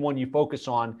the main one you focus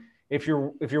on? If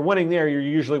you're winning there, you're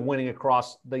usually winning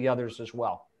across the others as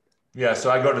well. Yeah,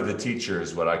 so I go to the teacher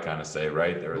is what I kind of say,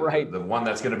 right? Right. The one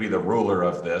that's going to be the ruler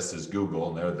of this is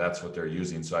Google, and that's what they're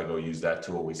using. So I go use that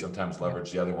tool. We sometimes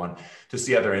leverage the other one to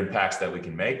see other impacts that we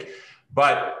can make.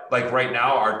 But like right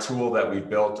now, our tool that we've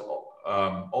built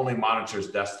only monitors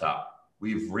desktop.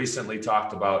 We've recently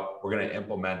talked about we're going to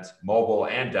implement mobile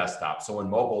and desktop. So when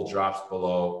mobile drops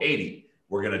below 80,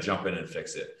 we're going to jump in and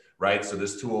fix it, right? So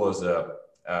this tool is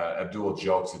Abdul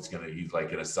jokes he's like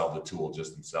gonna sell the tool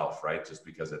just himself, right? Just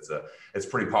because it's a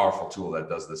pretty powerful tool that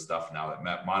does this stuff now,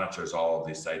 that monitors all of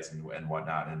these sites and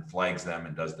whatnot, and flags them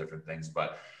and does different things.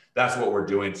 But that's what we're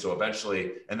doing. So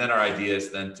eventually, and then our idea is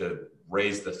then to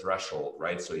raise the threshold,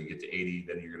 right? So you get to 80,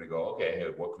 then you're gonna go, okay,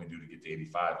 hey, what can we do to get to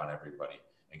 85 on everybody,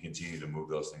 and continue to move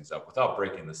those things up without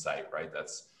breaking the site, right?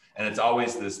 And it's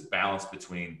always this balance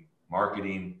between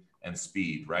marketing and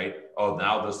speed, right? Oh,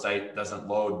 now the site doesn't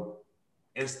load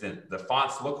instant, the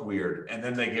fonts look weird, and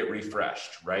then they get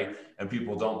refreshed, right? And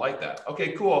people don't like that.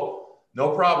 Okay, cool,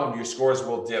 no problem. Your scores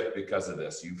will dip because of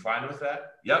this. You fine with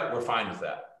that? Yep, we're fine with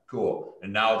that. Cool.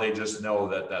 And now they just know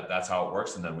that's how it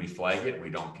works, and then we flag it. We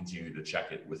don't continue to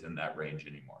check it within that range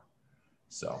anymore.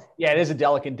 So yeah, it is a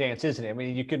delicate dance, isn't it? I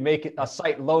mean, you could make a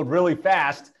site load really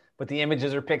fast, but the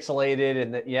images are pixelated,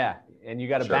 and you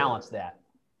got to balance that.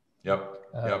 Yep.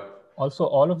 Also,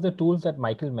 all of the tools that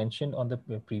Michael mentioned on the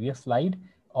previous slide,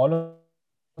 all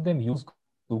of them use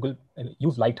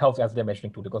Lighthouse as their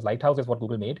measuring tool, because Lighthouse is what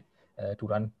Google made to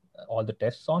run all the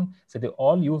tests on. So they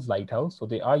all use Lighthouse. So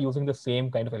they are using the same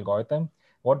kind of algorithm.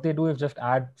 What they do is just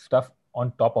add stuff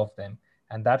on top of them.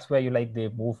 And that's where they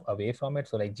move away from it.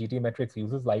 So like GTmetrix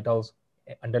uses Lighthouse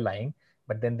underlying,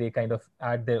 but then they kind of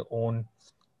add their own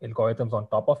algorithms on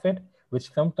top of it,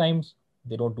 which sometimes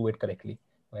they don't do it correctly,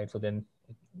 right? So then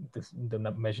the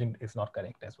measuring is not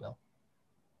correct as well.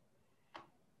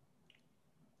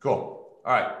 Cool.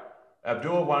 All right.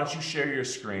 Abdul, why don't you share your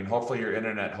screen? Hopefully your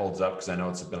internet holds up, because I know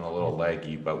it's been a little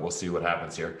laggy, but we'll see what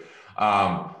happens here.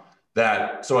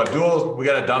 So Abdul, we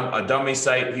got a dummy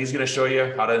site. He's going to show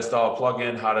you how to install a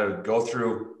plugin, how to go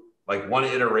through like one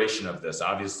iteration of this.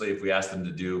 Obviously, if we asked them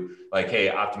to do like, hey,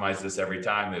 optimize this every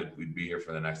time, we'd be here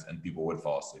for the next, and people would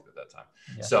fall asleep at that time.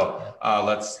 Yeah. So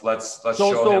let's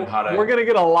show him how to. We're going to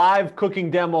get a live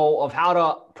cooking demo of how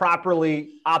to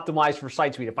properly optimize for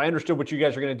site speed, if I understood what you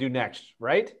guys are going to do next,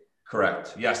 right?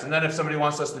 Correct. Yes. And then if somebody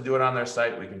wants us to do it on their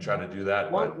site, we can try to do that.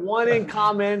 One in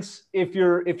comments, if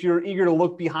you're eager to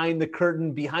look behind the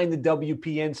curtain, behind the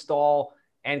WP install,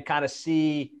 and kind of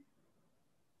see,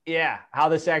 how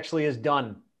this actually is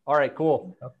done. All right,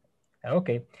 cool.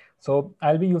 Okay. So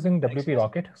I'll be using WP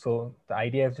Rocket. So the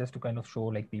idea is just to kind of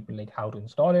show people how to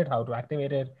install it, how to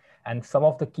activate it, and some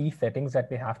of the key settings that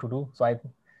they have to do. So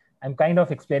I'm kind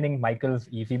of explaining Michael's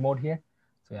easy mode here.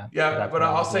 So but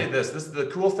I'll say this is the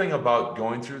cool thing about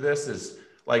going through this is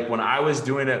like when I was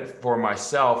doing it for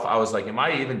myself, I was like, am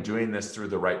I even doing this through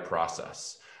the right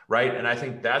process? Right. And I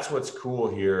think that's what's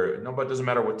cool here. No, but it doesn't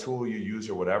matter what tool you use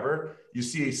or whatever. You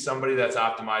see somebody that's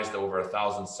optimized over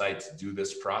 1,000 sites do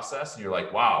this process, and you're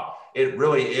like, wow, it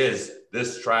really is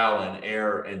this trial and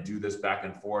error and do this back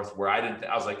and forth where I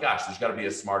was like, gosh, there's got to be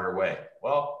a smarter way.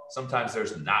 Well, sometimes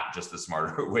there's not just a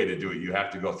smarter way to do it. You have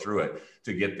to go through it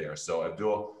to get there. So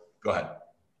Abdul, go ahead.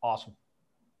 Awesome.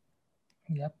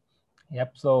 Yep.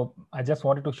 So I just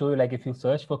wanted to show you, if you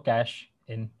search for cache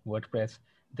in WordPress,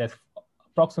 there's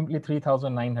approximately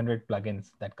 3,900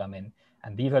 plugins that come in.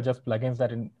 And these are just plugins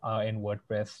that are in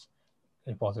WordPress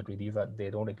repository. They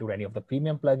don't include any of the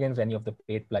premium plugins, any of the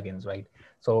paid plugins, right?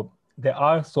 So there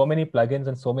are so many plugins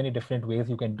and so many different ways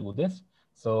you can do this.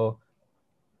 So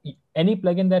any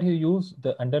plugin that you use,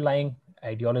 the underlying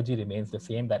ideology remains the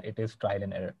same, that it is trial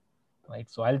and error, right?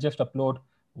 So I'll just upload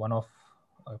one of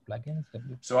our plugins.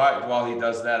 So while he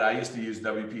does that, I used to use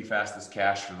WP Fastest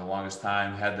Cache for the longest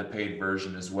time, had the paid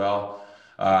version as well.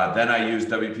 Then I used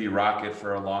WP Rocket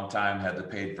for a long time, had the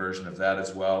paid version of that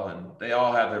as well. And they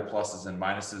all have their pluses and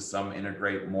minuses. Some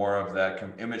integrate more of that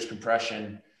image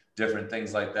compression, different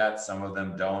things like that. Some of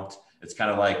them don't. It's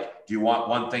kind of like, do you want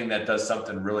one thing that does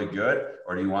something really good,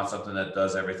 or do you want something that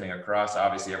does everything across?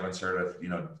 Obviously, everyone's heard of,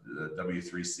 the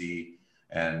W3C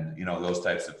and those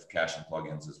types of caching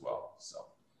plugins as well. So.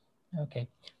 Okay,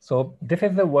 so this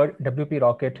is the WP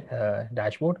Rocket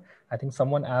dashboard. I think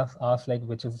someone asked like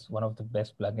which is one of the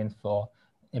best plugins for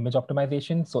image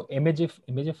optimization. So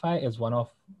Imagify is one of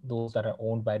those that are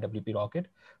owned by WP Rocket.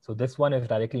 So this one is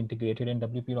directly integrated in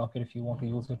WP Rocket if you want to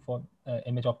use it for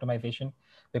image optimization,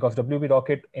 because WP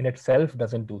Rocket in itself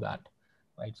doesn't do that,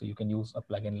 right? So you can use a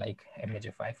plugin like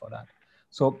Imagify for that.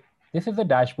 So this is the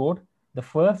dashboard. The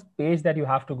first page that you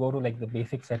have to go to, like the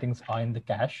basic settings, are in the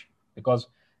cache, because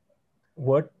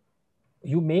what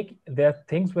you make, there are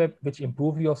things which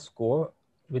improve your score,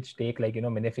 which take like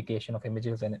minification of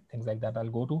images and things like that I'll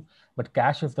go to, but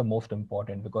cache is the most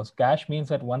important, because cache means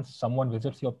that once someone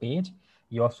visits your page,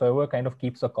 your server kind of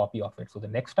keeps a copy of it. So the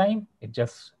next time it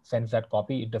just sends that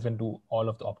copy. It doesn't do all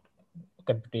of the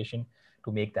computation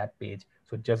to make that page,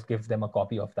 so it just gives them a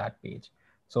copy of that page.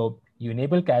 So you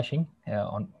enable caching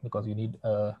because you need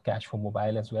a cache for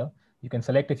mobile as well. You can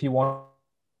select if you want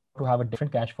to have a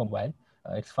different cache for mobile.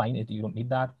 It's fine, you don't need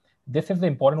that. This is the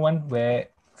important one, where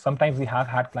sometimes we have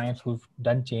had clients who've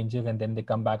done changes and then they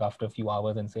come back after a few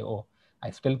hours and say, oh, I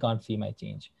still can't see my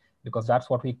change, because that's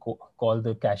what we call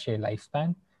the cache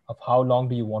lifespan of how long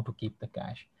do you want to keep the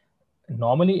cache.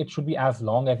 Normally, it should be as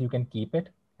long as you can keep it,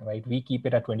 right? We keep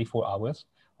it at 24 hours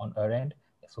on our end.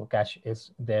 So cache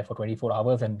is there for 24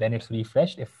 hours and then it's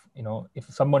refreshed if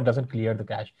someone doesn't clear the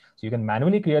cache. So you can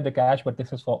manually clear the cache, but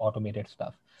this is for automated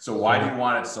stuff. So why do you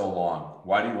want it so long?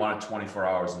 Why do you want it 24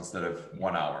 hours instead of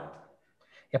 1 hour?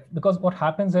 Yeah, because what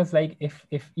happens is, like, if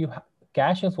you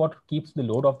cache is what keeps the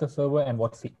load of the server and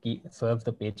what serves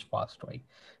the page fast, right?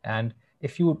 And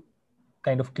if you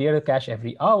kind of clear the cache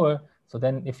every hour, so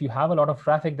then if you have a lot of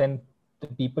traffic, then the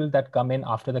people that come in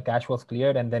after the cache was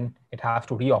cleared and then it has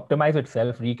to re-optimize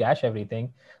itself, recache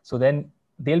everything. So then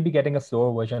they'll be getting a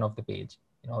slower version of the page.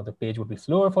 The page would be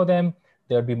slower for them.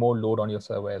 There'd be more load on your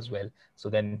server as well. So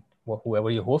then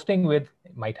whoever you're hosting with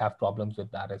might have problems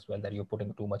with that as well, that you're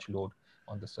putting too much load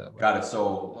on the server. Got it.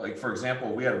 So like, for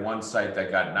example, we had one site that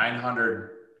got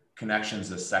 900 connections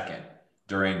a second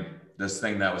during this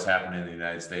thing that was happening in the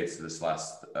United States this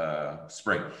last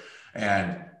spring.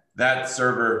 And that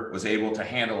server was able to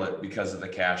handle it because of the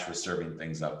cache was serving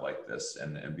things up like this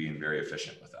and being very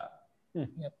efficient with that.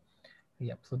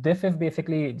 Yep. So this is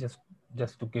basically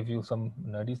just to give you some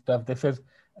nerdy stuff. This is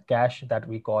a cache that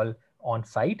we call on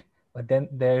site, but then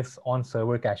there's on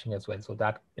server caching as well. So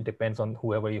that it depends on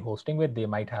whoever you're hosting with. They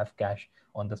might have cache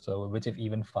on the server, which is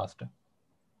even faster.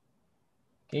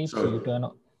 Okay, so you turn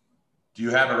on. Do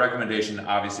you have a recommendation,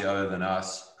 obviously other than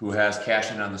us, who has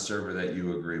caching on the server that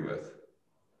you agree with?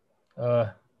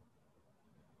 I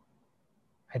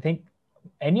think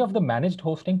any of the managed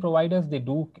hosting providers, they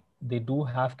do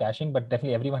have caching, but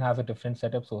definitely everyone has a different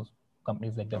setup. So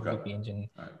companies like WP Engine,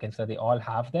 Kinsta, they all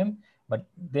have them, but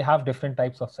they have different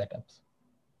types of setups.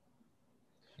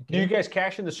 Okay. Do you guys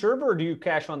cache in the server or do you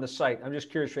cache on the site? I'm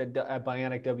just curious at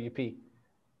Bionic WP.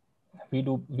 We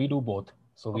do both.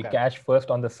 So we cache first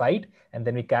on the site and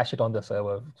then we cache it on the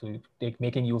server. So we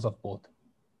making use of both.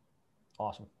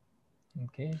 Awesome.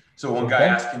 Okay. So one guy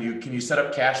asked, can you set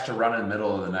up cache to run in the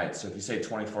middle of the night? So if you say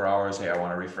 24 hours, hey, I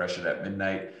want to refresh it at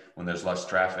midnight when there's less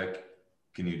traffic,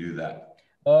 can you do that?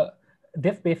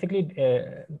 This basically,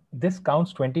 this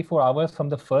counts 24 hours from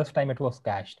the first time it was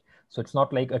cached. So it's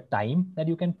not like a time that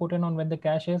you can put in on when the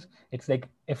cache is. It's like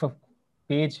if a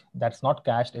page that's not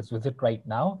cached is visit right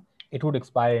now, it would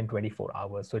expire in 24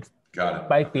 hours. So it's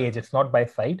by page. It's not by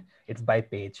site. It's by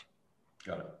page.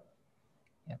 Got it.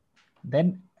 Yeah.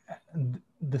 Then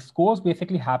the scores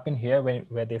basically happen here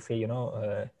where they say,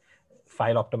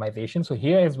 file optimization. So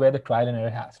here is where the trial and error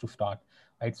has to start,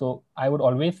 right? So I would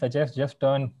always suggest just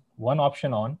turn one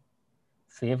option on,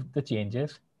 save the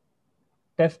changes,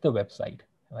 test the website,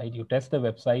 right? You test the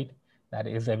website, that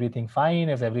is everything fine,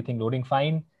 is everything loading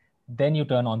fine, then you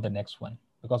turn on the next one.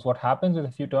 Because what happens is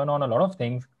if you turn on a lot of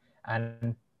things,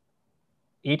 and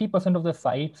 80% of the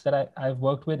sites that I've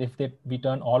worked with, if we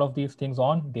turn all of these things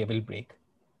on, they will break.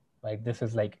 Right? This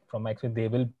is like, from my experience, they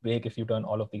will break if you turn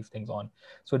all of these things on.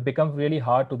 So it becomes really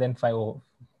hard to then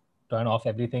turn off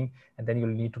everything, and then you'll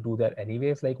need to do that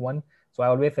anyways, like one. So I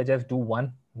always suggest do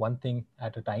one thing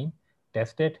at a time,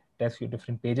 test your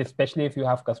different pages, especially if you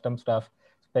have custom stuff,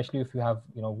 especially if you have,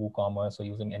 WooCommerce or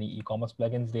using any e-commerce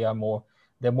plugins,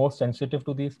 they're more sensitive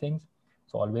to these things.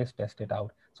 So always test it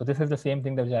out. So this is the same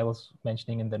thing that I was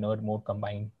mentioning in the nerd mode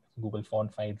combined Google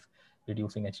font files,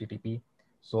 reducing HTTP.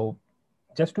 So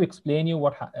just to explain you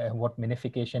what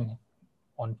minification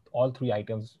on all three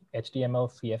items, HTML,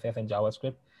 CSS, and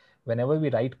JavaScript, whenever we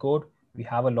write code, we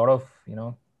have a lot of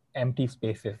empty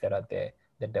spaces that are there.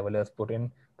 that developers put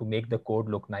in to make the code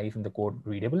look nice and the code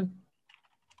readable.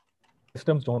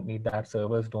 Systems don't need that.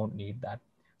 Servers don't need that.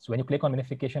 So when you click on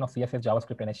minification of CSS,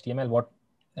 JavaScript, and HTML, what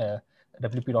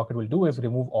WP Rocket will do is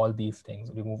remove all these things,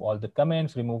 remove all the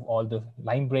comments, remove all the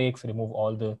line breaks, remove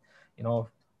all the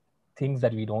things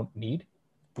that we don't need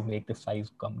to make the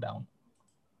size come down.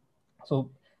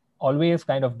 So always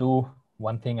kind of do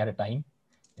one thing at a time.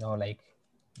 Like,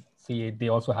 see, they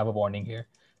also have a warning here.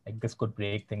 Like, this could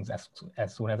break things as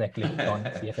soon as I click on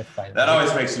CSS file. That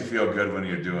always makes you feel good when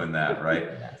you're doing that, right?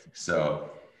 Yes. So.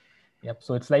 Yep.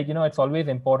 So it's like, it's always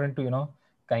important to,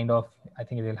 kind of, I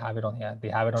think they'll have it on here. They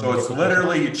have it on. So it's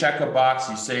literally, you check a box,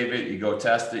 you save it, you go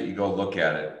test it, you go look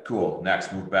at it. Cool.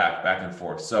 Next, move back and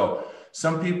forth. So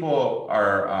some people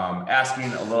are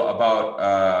asking a little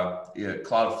about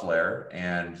Cloudflare.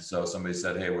 And so somebody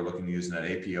said, hey, we're looking to use an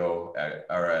APO at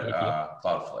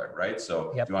Cloudflare, right?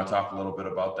 So yep. Do you want to talk a little bit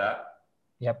about that?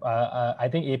 Yep. I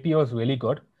think APO is really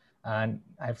good. And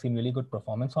I've seen really good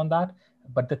performance on that.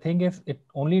 But the thing is, it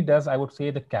only does, I would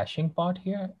say, the caching part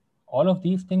here. All of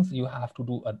these things you have to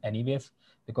do anyways,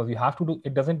 because you have to do,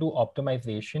 it doesn't do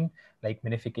optimization like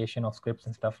minification of scripts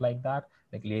and stuff like that,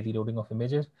 like lazy loading of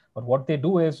images. But what they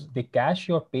do is they cache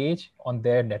your page on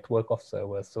their network of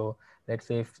servers. So let's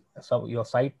say if your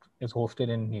site is hosted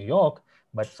in New York,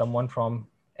 but someone from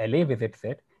LA visits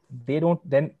it,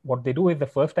 then what they do is the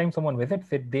first time someone visits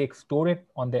it, they store it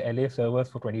on the LA servers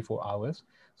for 24 hours.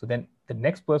 So then the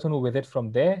next person who visits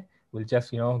from there will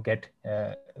just,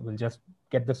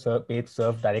 get the page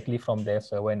served directly from their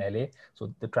server in LA.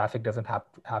 So the traffic doesn't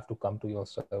have to come to your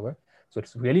server. So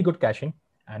it's really good caching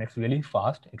and it's really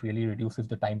fast. It really reduces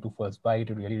the time to first byte.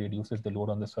 It really reduces the load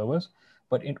on the servers,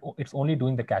 but it's only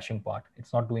doing the caching part.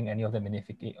 It's not doing any of the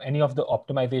minification, any of the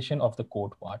optimization of the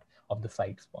code part, of the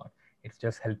sites part. It's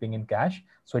just helping in cache.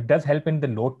 So it does help in the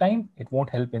load time. It won't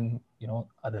help in,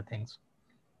 other things.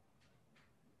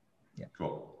 Yeah.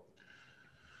 Cool.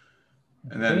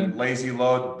 And then lazy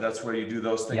load, that's where you do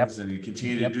those things. Yep. And you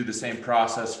continue to do the same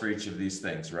process for each of these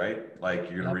things, right? Like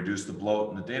you're going to reduce the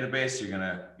bloat in the database. You're going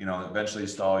to, eventually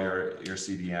install your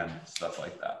CDN, stuff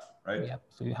like that, right? Yeah.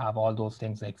 So you have all those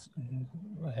things like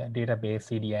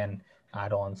database, CDN,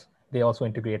 add-ons. They also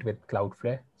integrate with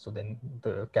Cloudflare. So then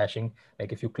the caching,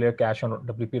 like if you clear cache on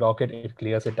WP Rocket, it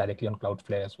clears it directly on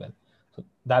Cloudflare as well. So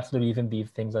that's the reason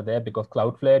these things are there, because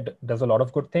Cloudflare does a lot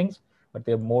of good things, but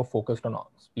they're more focused on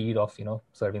speed of,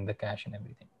 serving the cache and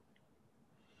everything.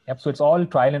 Yep. So it's all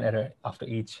trial and error after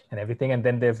each and everything. And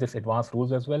then there's this advanced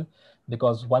rules as well,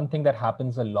 because one thing that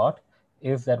happens a lot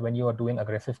is that when you are doing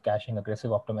aggressive caching,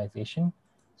 aggressive optimization,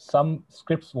 some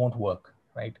scripts won't work,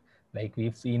 right? Like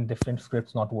we've seen different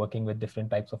scripts not working with different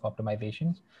types of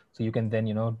optimizations. So you can then,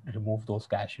 remove those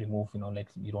cache, like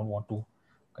you don't want to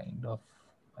kind of,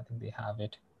 I think they have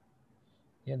it.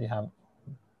 Yeah, they have.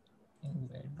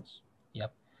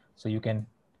 Yep. So you can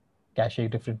cache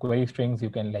different query strings. You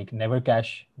can like never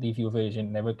cache these user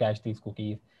agent, never cache these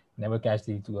cookies, never cache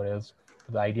these URLs.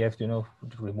 So the idea is to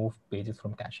remove pages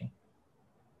from caching.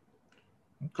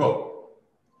 Cool.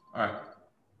 All right.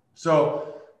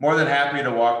 So more than happy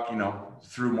to walk,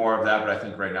 through more of that, but I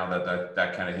think right now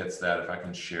that kind of hits that. If I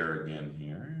can share again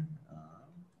here,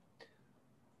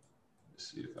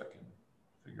 let's see if I can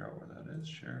figure out where that is.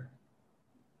 Share.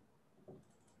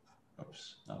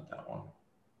 Oops, not that one.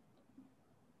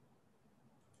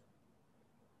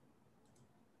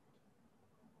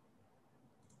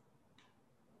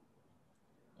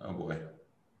 Oh boy.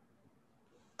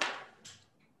 I'm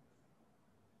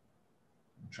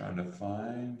trying to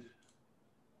find.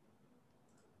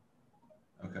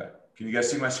 Okay. Can you guys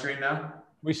see my screen now?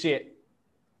 We see it.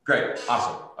 Great.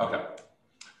 Awesome. Okay.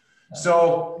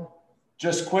 So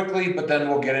just quickly, but then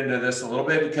we'll get into this a little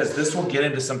bit, because this will get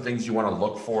into some things you want to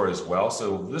look for as well.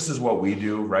 So this is what we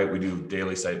do, right? We do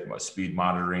daily site speed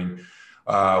monitoring.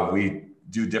 We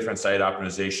do different site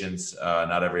optimizations.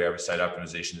 Not every site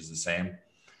optimization is the same.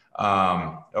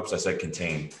 Oops, I said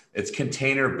contain. It's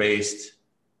container-based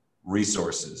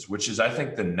resources, which is, I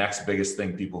think, the next biggest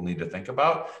thing people need to think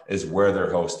about is where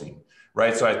they're hosting,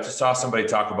 right? So I saw somebody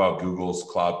talk about Google's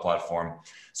cloud platform.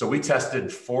 So we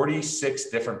tested 46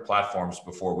 different platforms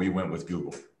before we went with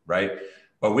Google, right?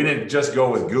 But we didn't just go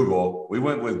with Google. We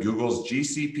went with Google's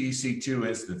GCP C2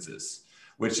 instances,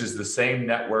 which is the same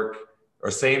network or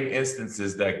same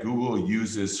instances that Google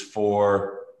uses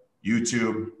for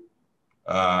YouTube,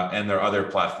 and their other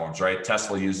platforms, right?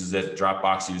 Tesla uses it,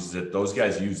 Dropbox uses it. Those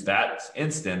guys use that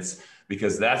instance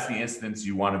because that's the instance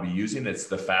you want to be using. It's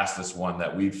the fastest one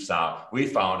that we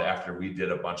found after we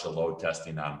did a bunch of load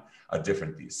testing on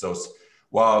different these. So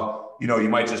Well, you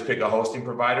might just pick a hosting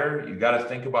provider. You got to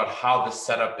think about how the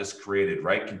setup is created,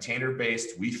 right?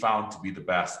 Container-based, we found to be the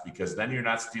best because then you're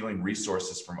not stealing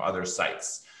resources from other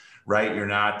sites, right? You're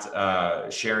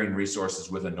not sharing resources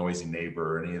with a noisy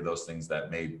neighbor or any of those things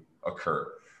that may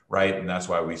occur, right? And that's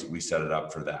why we set it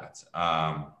up for that.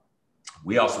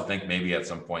 We also think maybe at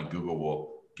some point Google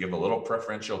will give a little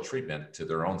preferential treatment to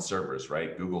their own servers,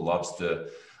 right? Google loves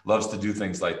to do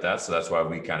things like that. So that's why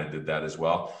we kind of did that as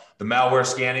well. The malware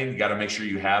scanning, you got to make sure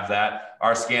you have that.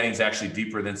 Our scanning is actually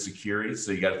deeper than security.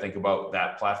 So you got to think about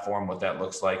that platform, what that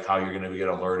looks like, how you're going to get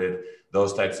alerted,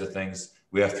 those types of things.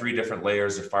 We have 3 different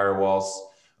layers of firewalls.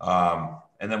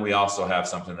 And then we also have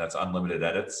something that's unlimited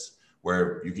edits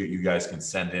where you guys can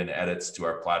send in edits to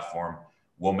our platform.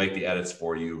 We'll make the edits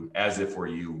for you as if we're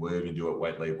you. We'll even do it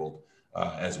white labeled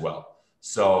as well.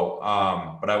 So,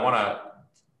 but I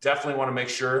definitely want to make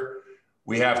sure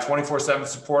we have 24/7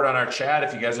 support on our chat.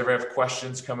 If you guys ever have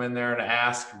questions, come in there and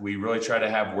ask. We really try to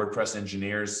have WordPress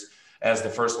engineers as the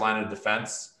first line of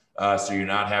defense. So you're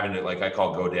not having to, like I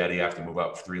call GoDaddy, you have to move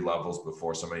up 3 levels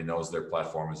before somebody knows their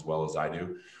platform as well as I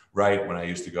do, right? When I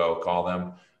used to go call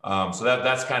them. So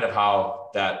that's kind of how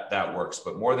that works.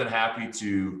 But more than happy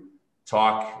to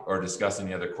talk or discuss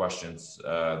any other questions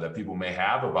that people may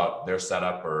have about their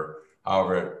setup or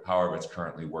however it's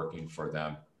currently working for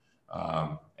them.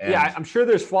 Yeah, I'm sure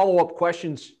there's follow-up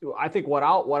questions. I think what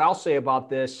I'll say about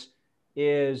this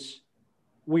is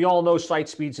we all know site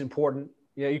speed's important.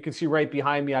 You can see right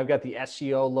behind me, I've got the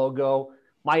SEO logo.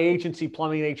 My agency,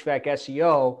 Plumbing and HVAC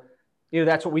SEO,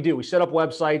 that's what we do. We set up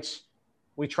websites,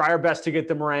 we try our best to get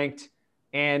them ranked,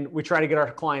 and we try to get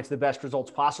our clients the best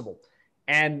results possible.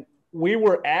 And we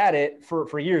were at it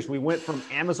for years. We went from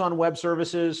Amazon Web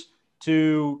Services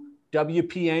to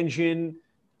WP Engine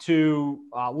to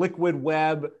Liquid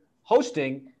Web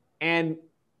hosting. And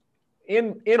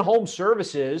in home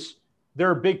services, there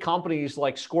are big companies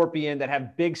like Scorpion that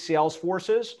have big sales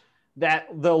forces that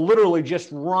they'll literally just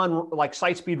run like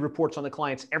site speed reports on the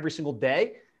clients every single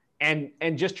day and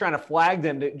just trying to flag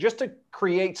them just to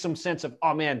create some sense of,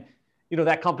 oh man,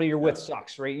 that company you're with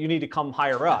sucks, right? You need to come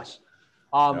hire us.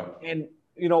 And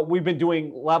we've been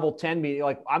doing level 10 meeting.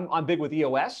 Like I'm big with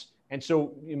EOS. And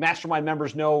so Mastermind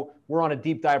members know we're on a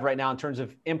deep dive right now in terms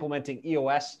of implementing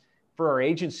EOS for our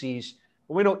agencies.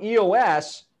 But we know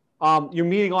EOS, you're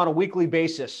meeting on a weekly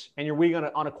basis and you're meeting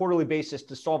on a quarterly basis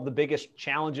to solve the biggest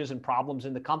challenges and problems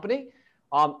in the company.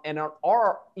 And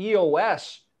our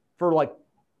EOS for like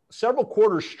several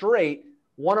quarters straight,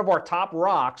 one of our top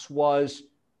rocks was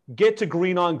get to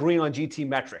green on GT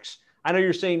metrics. I know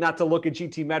you're saying not to look at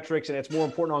GT metrics and it's more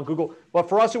important on Google, but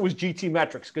for us, it was GT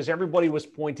metrics because everybody was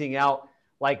pointing out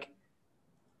like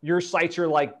your sites are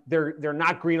like, they're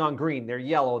not green on green. They're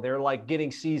yellow. They're like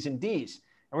getting C's and D's.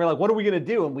 And we're like, what are we going to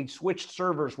do? And we switched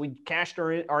servers. We cached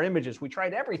our images. We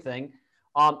tried everything.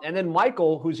 And then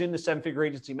Michael, who's in the 7-Figure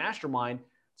Agency Mastermind,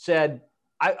 said,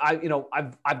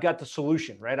 I've got the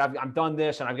solution, right? I've done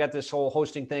this and I've got this whole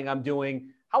hosting thing I'm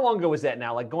doing. How long ago was that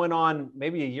now? Like going on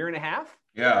maybe a year and a half?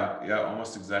 Yeah,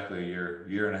 almost exactly a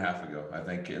year and a half ago, I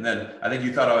think. And then I think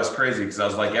you thought I was crazy because I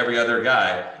was like every other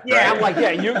guy. Yeah, right? I'm like,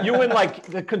 yeah, you and like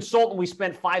the consultant, we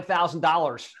spent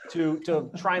 $5,000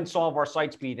 to try and solve our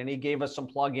site speed, and he gave us some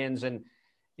plugins, and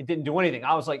it didn't do anything.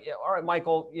 I was like, yeah, all right,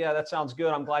 Michael, yeah, that sounds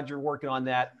good. I'm glad you're working on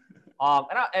that.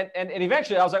 And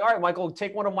eventually, I was like, all right, Michael,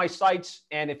 take one of my sites,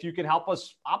 and if you can help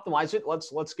us optimize it,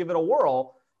 let's give it a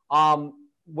whirl.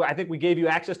 I think we gave you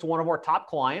access to one of our top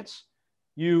clients.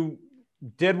 You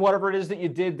did whatever it is that you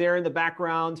did there in the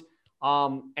background.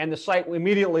 And the site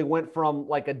immediately went from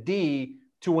like a D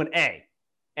to an A.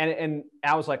 And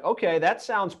I was like, okay, that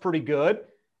sounds pretty good.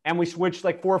 And we switched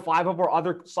like 4 or 5 of our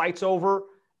other sites over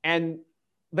and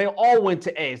they all went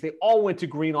to A's. They all went to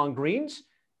green on greens.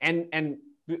 And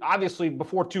obviously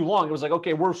before too long, it was like,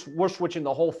 okay, we're switching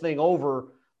the whole thing over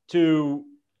to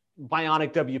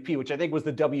Bionic WP, which I think was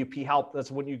the WP help. That's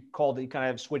what you called it. You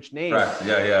kind of switched names. Right.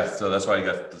 Yeah. So that's why you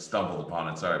got stumbled upon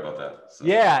it. Sorry about that. So.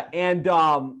 Yeah. And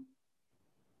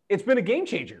it's been a game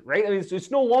changer, right? I mean,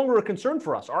 it's no longer a concern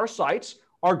for us. Our sites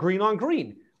are green on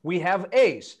green. We have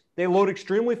A's. They load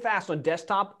extremely fast on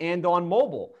desktop and on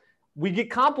mobile. We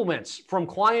get compliments from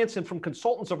clients and from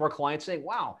consultants of our clients saying,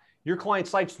 wow, your client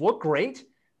sites look great.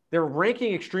 They're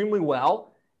ranking extremely well.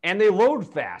 And they load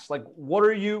fast. Like, what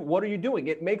are you doing?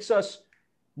 It makes us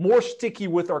more sticky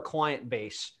with our client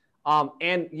base.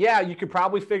 And yeah, you could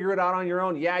probably figure it out on your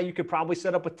own. Yeah, you could probably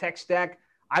set up a tech stack.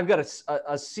 I've got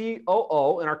a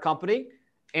COO in our company,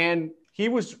 and he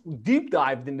was deep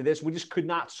dived into this. We just could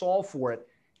not solve for it.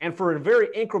 And for a very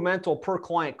incremental per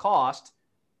client cost,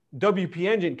 WP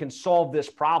Engine can solve this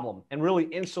problem and really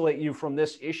insulate you from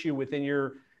this issue within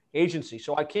your agency.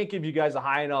 So I can't give you guys a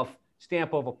high enough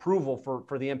stamp of approval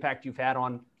for the impact you've had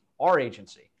on our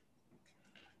agency.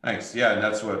 Thanks. Yeah. And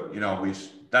that's what,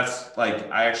 that's like,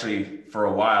 I actually, for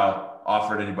a while,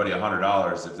 offered anybody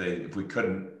 $100 if we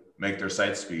couldn't make their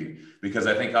site speed, because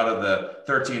I think out of the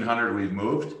 1,300 we've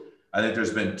moved, I think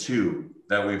there's been 2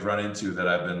 that we've run into that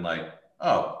I've been like,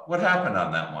 oh, what happened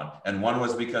on that one? And one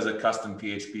was because of custom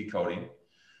PHP coding,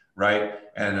 right?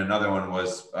 And another one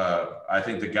was, I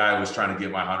think the guy was trying to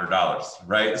get my $100,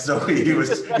 right? So he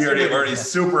already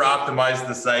super optimized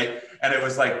the site. And it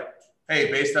was like,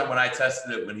 hey, based on when I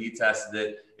tested it, when he tested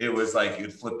it, it was like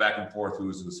you'd flip back and forth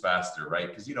who's faster, right?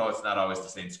 Because it's not always the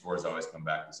same scores always come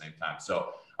back at the same time.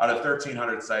 So out of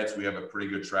 1,300 sites, we have a pretty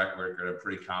good track record. I'm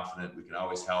pretty confident we can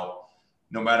always help,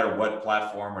 no matter what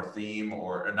platform or theme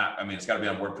or not. I mean, it's got to be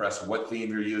on WordPress, what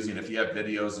theme you're using, if you have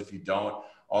videos, if you don't,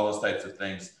 all those types of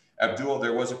things. Abdul,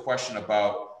 there was a question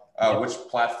about which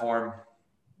platform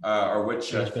or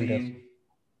which theme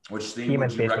would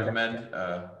you recommend?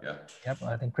 Yep,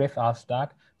 I think Chris asked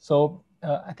that. So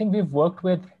I think we've worked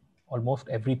with almost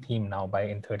every theme now.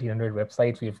 In 1,300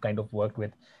 websites, we've kind of worked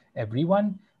with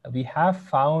everyone. We have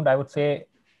found, I would say,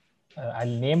 I'll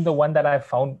name the one that I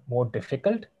found more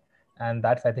difficult, and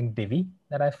that's, I think, Divi,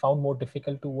 that I found more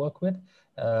difficult to work with.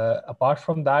 Apart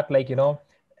from that,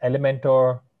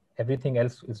 Elementor, everything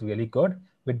else is really good.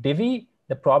 With Divi,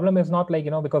 the problem is not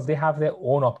because they have their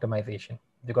own optimization,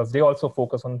 because they also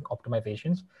focus on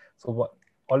optimizations. So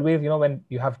always, when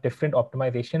you have different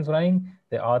optimizations running,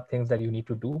 there are things that you need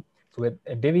to do. So with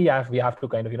Divi, we have to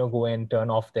kind of, go and turn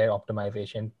off their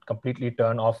optimization, completely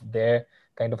turn off their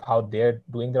kind of how they're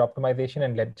doing their optimization,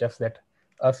 and let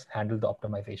us handle the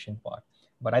optimization part.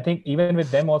 But I think even with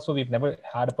them also, we've never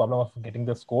had a problem of getting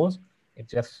the scores. It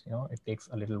just, it takes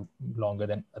a little longer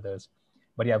than others.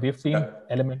 But yeah, we've seen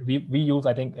Element. We use,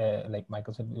 I think, like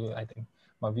Michael said, I think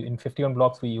in 51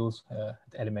 blocks, we use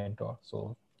Elementor.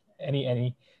 So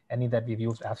any that we've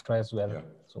used, Astra as well. Yeah.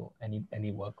 So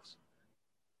any works.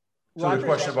 So the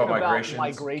question about migrations.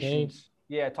 Okay.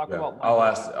 Yeah, talk about.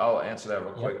 I'll answer that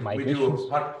real quick. We do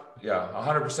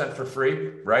 100% for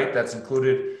free, right? That's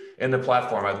included in the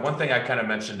platform. One thing I kind of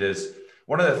mentioned is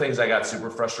one of the things I got super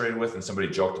frustrated with, and somebody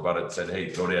joked about it and said, "Hey,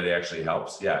 GoDaddy actually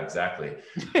helps." Yeah, exactly.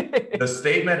 The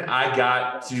statement I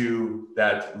got to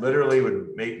that literally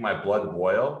would make my blood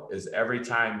boil is every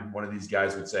time one of these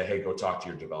guys would say, "Hey, go talk to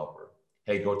your developer.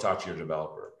 Hey, go talk to your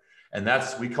developer." And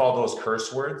we call those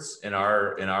curse words in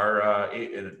Bionic,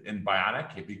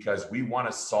 because we want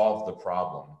to solve the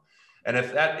problem. And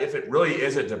if it really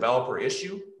is a developer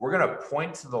issue, we're going to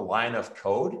point to the line of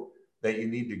code that you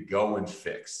need to go and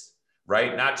fix,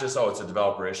 right? Not just, oh, it's a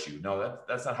developer issue. No,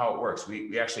 that's not how it works.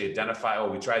 We actually identify, oh,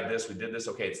 we tried this, we did this.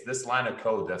 Okay, it's this line of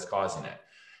code that's causing it.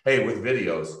 Hey, with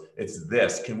videos, it's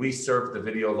this. Can we serve the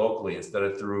video locally instead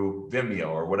of through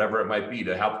Vimeo or whatever it might be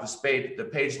to help the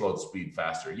page load speed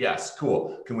faster? Yes,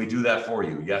 cool. Can we do that for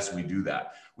you? Yes, we do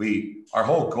that. Our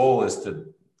whole goal is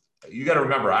you got to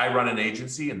remember, I run an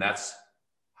agency, and that's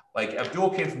like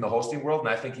Abdul came from the hosting world, and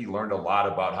I think he learned a lot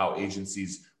about how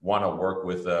agencies want to work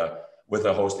with a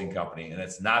hosting company, and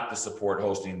it's not the support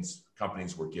hosting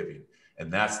companies we're giving.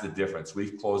 And that's the difference.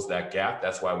 We've closed that gap.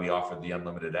 That's why we offer the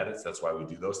unlimited edits. That's why we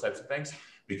do those types of things,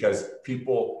 because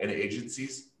people and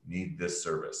agencies need this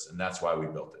service. And that's why we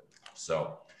built it.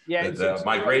 So yeah, the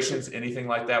migrations, anything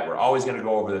like that, we're always going to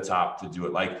go over the top to do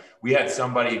it. Like we had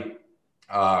somebody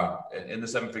in the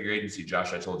 7-figure agency,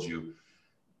 Josh, I told you,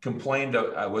 had complained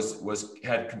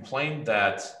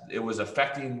that it was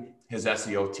affecting his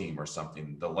SEO team or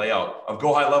something, the layout of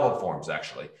Go High Level forms.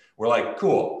 Actually, we're like,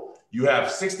 cool. You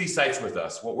have 60 sites with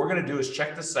us. What we're going to do is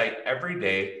check the site every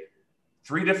day,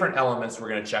 3 different elements. We're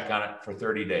going to check on it for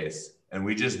 30 days. And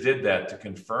we just did that to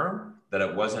confirm that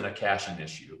it wasn't a caching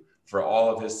issue for all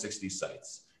of his 60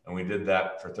 sites. And we did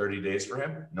that for 30 days for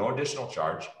him. No additional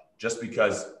charge, just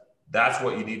because that's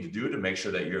what you need to do to make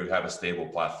sure that you have a stable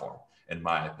platform, in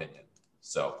my opinion.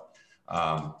 So,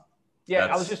 yeah,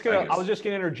 I was just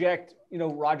gonna interject.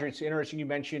 Roger, it's interesting you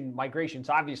mentioned migrations.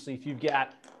 Obviously, if you've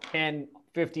got 10,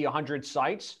 50, 100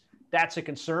 sites, that's a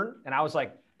concern. And I was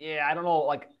like, yeah, I don't know.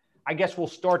 Like, I guess we'll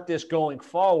start this going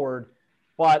forward.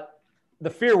 But the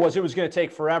fear was it was going to take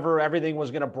forever. Everything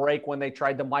was going to break when they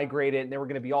tried to migrate it, and there were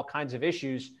going to be all kinds of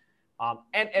issues.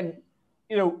 And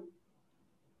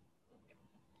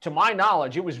to my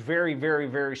knowledge, it was very, very,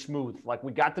 very smooth. Like,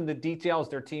 we got them the details,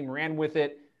 their team ran with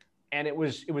it, and it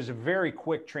was a very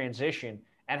quick transition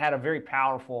and had a very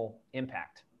powerful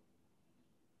impact.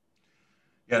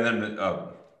 Yeah, and then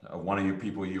one of you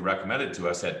people you recommended to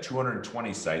us had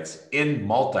 220 sites in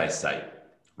multi-site,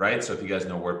 right? So if you guys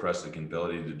know WordPress, the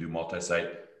ability to do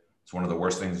multi-site, it's one of the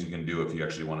worst things you can do if you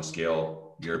actually want to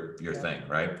scale your thing,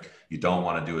 right? You don't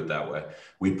want to do it that way.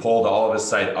 We pulled all of his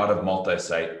site out of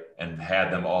multi-site and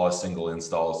had them all as single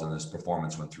installs, and his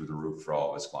performance went through the roof for all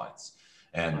of his clients.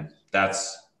 And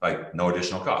that's like no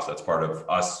additional cost. That's part of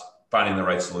us finding the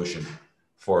right solution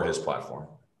for his platform.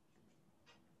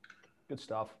 Good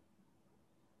stuff.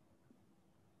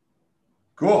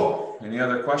 Cool. Any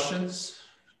other questions?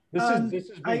 This has been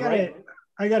great.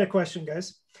 I got a question,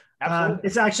 guys. Absolutely.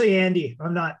 It's actually Andy.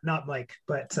 I'm not Mike,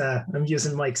 but I'm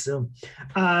using Mike's Zoom.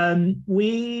 One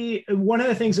of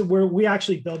the things that we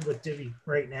actually build with Divi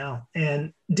right now,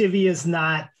 and Divi it's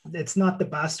not the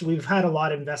best. We've had a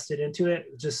lot invested into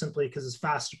it just simply because it's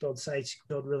fast to build sites. You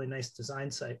can build really nice design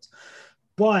sites,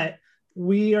 but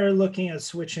we are looking at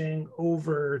switching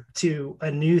over to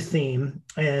a new theme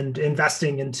and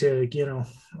investing into,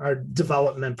 our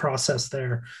development process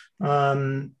there.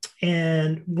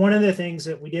 And one of the things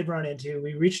that we did run into,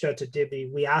 we reached out to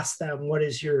Divi. We asked them, what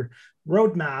is your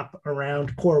roadmap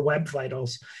around Core Web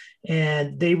Vitals?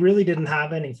 And they really didn't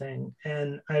have anything.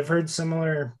 And I've heard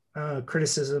similar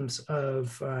criticisms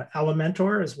of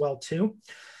Elementor as well too.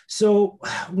 So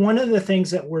one of the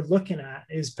things that we're looking at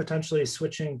is potentially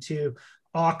switching to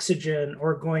Oxygen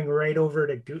or going right over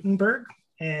to Gutenberg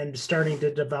and starting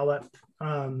to develop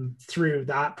through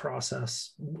that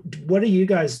process. What are you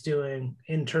guys doing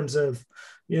in terms of,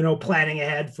 planning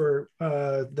ahead for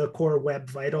the Core Web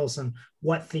Vitals and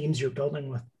what themes you're building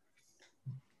with?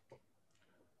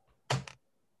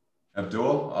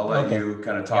 Abdul, I'll let you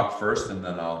kind of talk first, and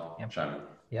then I'll chime in.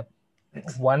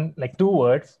 Thanks. 2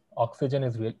 words. Oxygen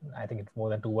is really, I think it's more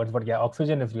than 2 words, but yeah,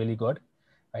 Oxygen is really good,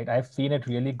 right? I've seen it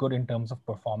really good in terms of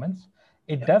performance.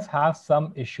 It does have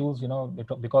some issues,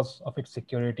 because of its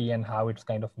security and how it's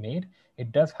kind of made.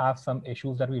 It does have some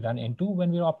issues that we run into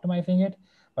when we're optimizing it,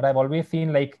 but I've always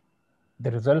seen like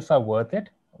the results are worth it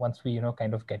once we,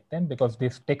 kind of get them, because they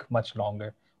stick much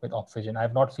longer with Oxygen.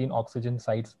 I've not seen Oxygen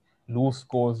sites lose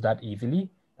scores that easily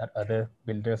that other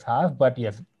builders have, but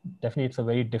yes, definitely it's a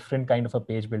very different kind of a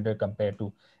page builder compared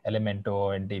to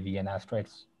Elementor and Divi and Astra.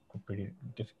 It's pretty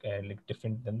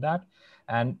different than that.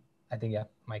 And I think,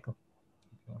 Michael.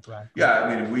 Yeah,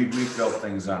 I mean, we built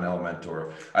things on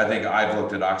Elementor. I think I've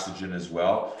looked at Oxygen as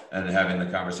well, and having the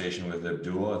conversation with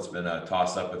Abdul, it's been a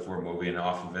toss up if we're moving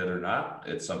off of it or not.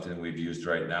 It's something we've used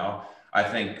right now. I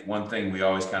think one thing we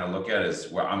always kind of look at is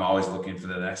where I'm always looking for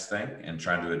the next thing and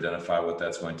trying to identify what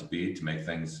that's going to be to make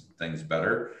things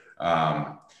better.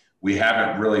 We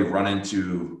haven't really run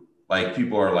into, like,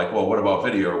 people are like, well, what about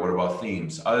video or what about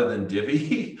themes? Other than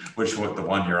Divi, which was the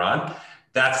one you're on,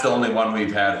 that's the only one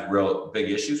we've had real big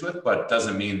issues with, but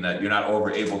doesn't mean that you're not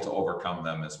able to overcome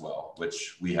them as well,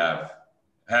 which we have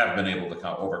been able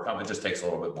to overcome. It just takes a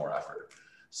little bit more effort.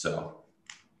 So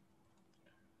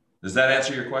does that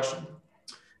answer your question?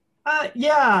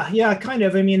 Yeah, kind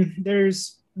of. I mean,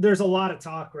 there's a lot of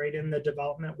talk right in the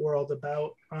development world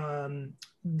about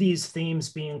these themes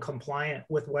being compliant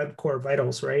with Web Core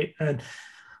Vitals, right? And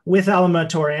with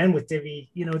Elementor and with Divi,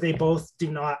 they both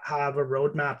do not have a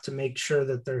roadmap to make sure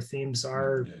that their themes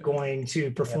are going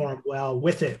to perform well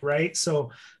with it, right?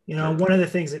 So, one of the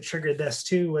things that triggered this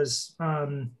too was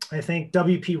I think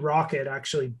WP Rocket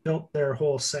actually built their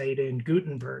whole site in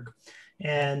Gutenberg.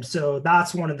 And so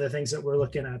that's one of the things that we're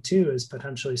looking at too, is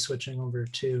potentially switching over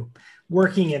to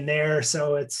working in there.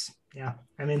 So it's,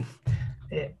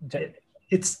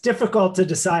 it's difficult to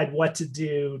decide what to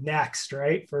do next,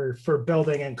 right? For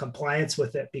building and compliance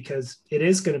with it, because it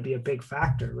is going to be a big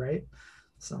factor, right?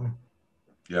 So.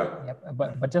 Yeah.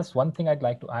 But just one thing I'd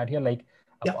like to add here,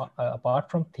 apart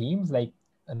from themes, like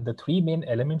the 3 main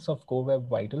elements of Core Web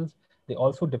Vitals, they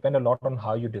also depend a lot on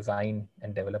how you design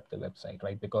and develop the website,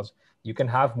 right? Because you can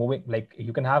have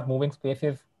moving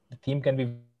spaces. The theme can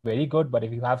be very good, but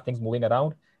if you have things moving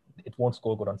around, it won't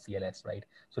score good on CLS, right?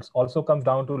 So it also comes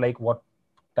down to like what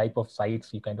type of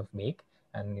sites you kind of make,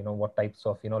 and what types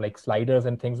of like sliders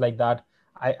and things like that.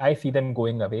 I see them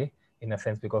going away in a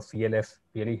sense, because CLS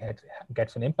really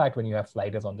gets an impact when you have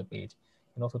sliders on the page.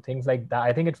 So things like that.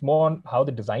 I think it's more on how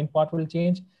the design part will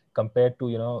change compared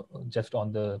to just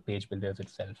on the page builders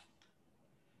itself.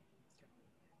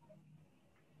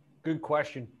 Good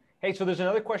question. Hey, so there's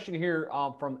another question here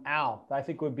from Al that I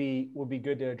think would be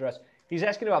good to address. He's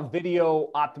asking about video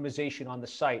optimization on the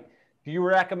site. Do you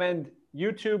recommend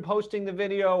YouTube hosting the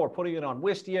video or putting it on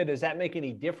Wistia? Does that make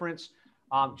any difference,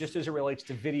 just as it relates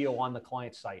to video on the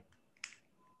client site?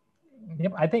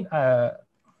 Yep, I think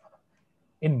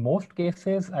in most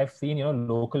cases, I've seen,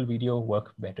 local video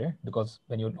work better, because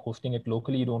when you're hosting it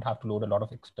locally, you don't have to load a lot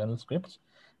of external scripts.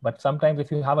 But sometimes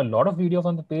if you have a lot of videos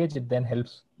on the page, it then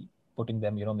helps putting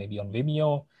them, maybe on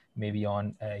Vimeo, maybe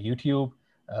on YouTube,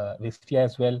 Wistia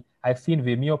as well. I've seen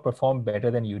Vimeo perform better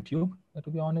than YouTube, to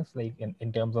be honest, like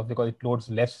in terms of, because it loads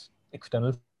less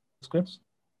external scripts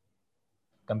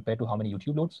compared to how many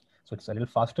YouTube loads. So it's a little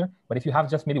faster. But if you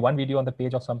have just maybe one video on the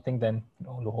page or something, then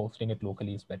hosting it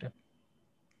locally is better.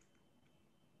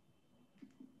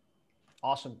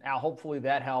 Awesome. Al, hopefully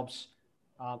that helps.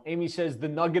 Amy says the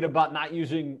nugget about not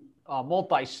using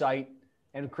multi-site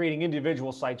and creating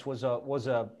individual sites was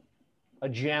a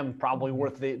gem, probably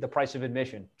worth the price of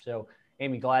admission. So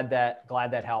Amy, glad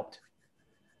that helped.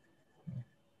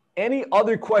 Any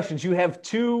other questions? You have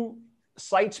two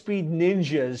SiteSpeed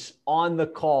ninjas on the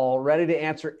call ready to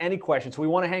answer any questions. So we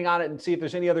want to hang on it and see if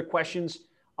there's any other questions.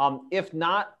 If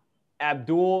not,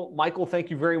 Abdul, Michael,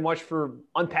 thank you very much for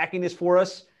unpacking this for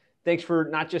us. Thanks for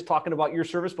not just talking about your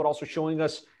service, but also showing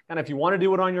us kind of, if you want to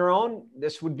do it on your own,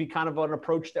 this would be kind of an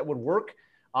approach that would work,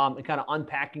 and kind of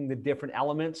unpacking the different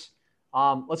elements.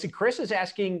 Let's see, Chris is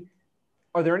asking,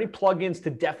 are there any plugins to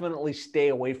definitely stay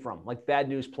away from, like bad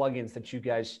news plugins that you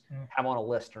guys have on a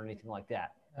list or anything like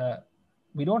that?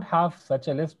 We don't have such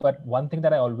a list, but one thing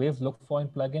that I always look for in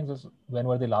plugins is when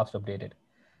were they last updated?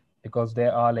 Because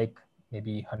there are like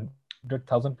maybe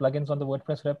 100,000 plugins on the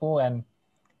WordPress repo, and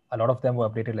a lot of them were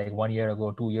updated like 1 year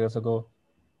ago, 2 years ago.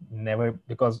 Never,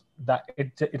 because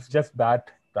it's just bad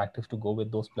practice to go with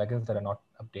those plugins that are not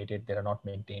updated, that are not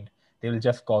maintained. They will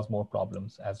just cause more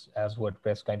problems as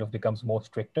WordPress kind of becomes more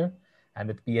stricter. And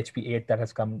with PHP 8 that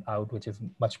has come out, which is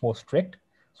much more strict.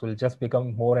 So it'll just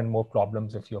become more and more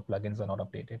problems if your plugins are not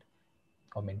updated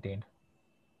or maintained.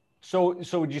 So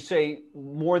would you say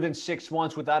more than 6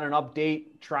 months without an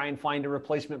update, try and find a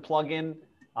replacement plugin?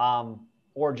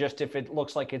 Or just if it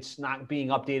looks like it's not being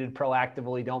updated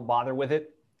proactively, don't bother with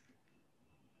it?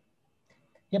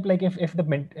 Yep, like if the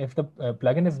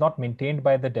plugin is not maintained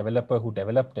by the developer who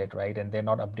developed it, right, and they're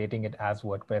not updating it as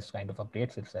WordPress kind of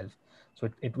updates itself, so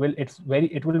it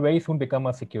will very soon become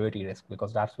a security risk,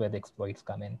 because that's where the exploits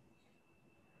come in.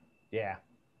 Yeah,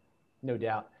 no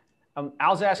doubt.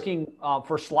 Al's asking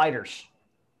for sliders.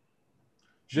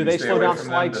 Do they slow down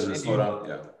slides?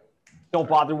 Yeah. Don't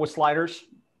bother with sliders.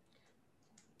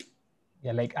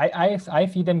 Yeah, like I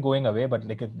see them going away, but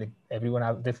like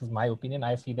everyone, this is my opinion.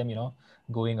 I see them,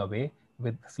 going away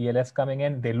with CLS coming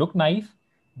in. They look nice,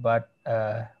 but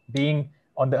being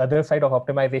on the other side of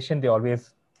optimization, they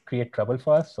always create trouble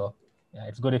for us. So yeah,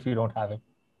 it's good if you don't have it.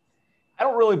 I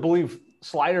don't really believe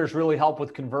sliders really help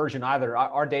with conversion either.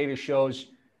 Our data shows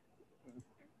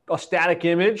a static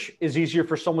image is easier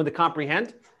for someone to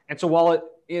comprehend. And so while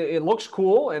it looks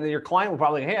cool, and your client will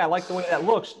probably, hey, I like the way that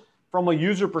looks. From a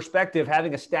user perspective,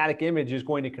 having a static image is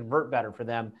going to convert better for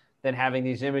them than having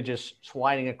these images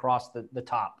sliding across the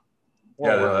top.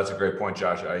 Yeah, no, that's a great point,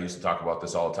 Josh. I used to talk about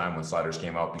this all the time when sliders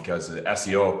came out, because the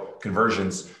SEO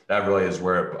conversions, that really is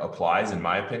where it applies, in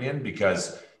my opinion,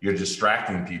 because you're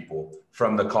distracting people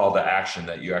from the call to action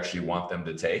that you actually want them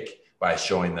to take by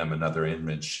showing them another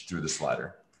image through the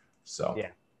slider. So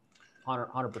yeah,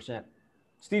 100%.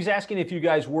 Steve's asking if you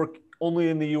guys work only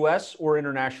in the US or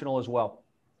international as well.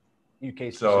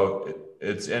 UK. So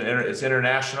it's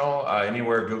international.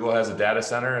 Anywhere Google has a data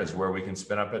center is where we can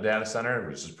spin up a data center,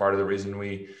 which is part of the reason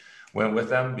we went with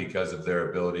them, because of their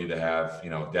ability to have,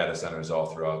 data centers all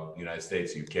throughout the United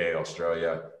States, UK,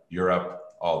 Australia, Europe,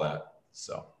 all that.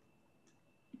 So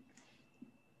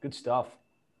good stuff.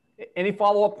 Any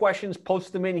follow-up questions?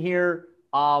 Post them in here.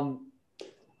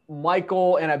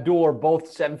 Michael and Abdul are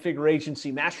both Seven Figure Agency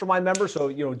Mastermind members.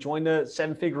 So, join the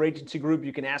Seven Figure Agency group.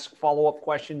 You can ask follow-up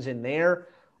questions in there.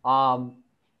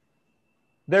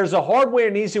 There's a hard way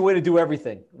and easy way to do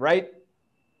everything, right?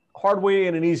 Hard way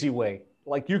and an easy way.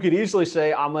 Like, you could easily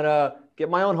say, I'm going to get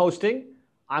my own hosting.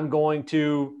 I'm going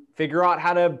to figure out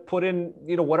how to put in,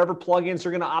 whatever plugins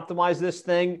are going to optimize this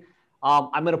thing.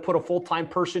 I'm going to put a full-time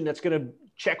person that's going to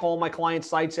check all my client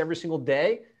sites every single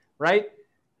day, right?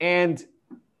 And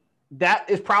that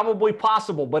is probably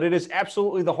possible, but it is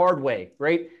absolutely the hard way,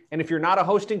 right? And if you're not a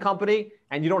hosting company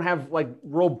and you don't have like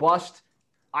robust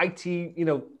IT,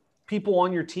 people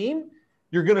on your team,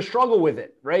 you're going to struggle with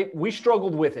it, right? We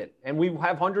struggled with it, and we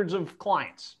have hundreds of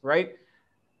clients, right?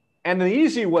 And the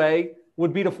easy way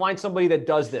would be to find somebody that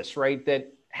does this, right?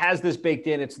 That has this baked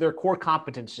in. It's their core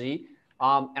competency.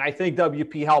 And I think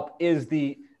WP Help is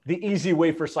the easy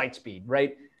way for SiteSpeed,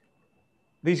 right?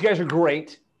 These guys are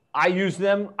great. I use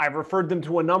them. I've referred them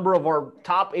to a number of our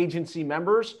top agency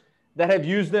members. that have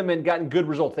used them and gotten good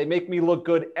results. They make me look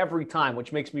good every time,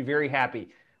 which makes me very happy.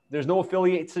 There's no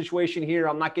affiliate situation here.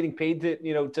 I'm not getting paid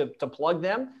to plug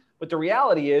them. But the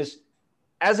reality is,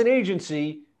 as an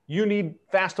agency, you need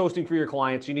fast hosting for your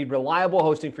clients. You need reliable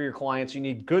hosting for your clients. You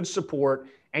need good support,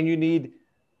 and you need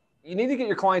to get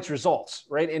your clients results,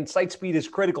 right? And SiteSpeed is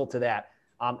critical to that.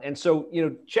 And so,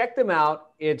 check them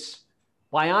out. It's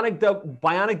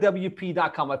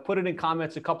bionicwp.com. I put it in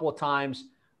comments a couple of times.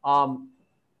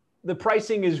 The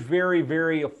pricing is very,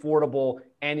 very affordable,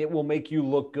 and it will make you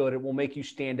look good. It will make you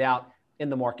stand out in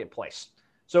the marketplace.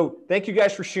 So thank you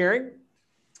guys for sharing.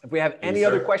 If we have any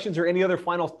other questions or any other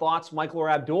final thoughts, Michael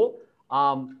or Abdul,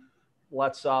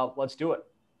 let's do it.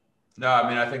 No, I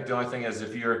mean, I think the only thing is,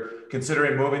 if you're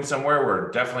considering moving somewhere, we're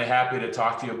definitely happy to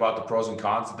talk to you about the pros and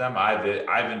cons of them.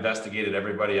 I've investigated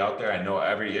everybody out there. I know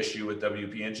every issue with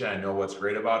WP Engine. I know what's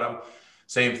great about them.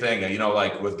 Same thing,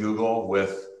 like with Google,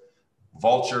 with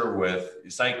Vulture, with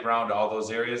SiteGround, all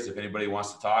those areas. If anybody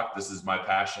wants to talk, this is my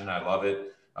passion. I love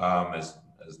it.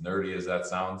 As nerdy as that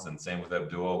sounds, and same with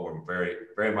Abdul, we're very,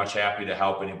 very much happy to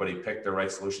help anybody pick the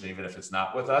right solution, even if it's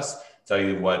not with us. Tell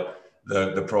you what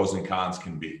the pros and cons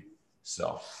can be.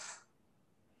 So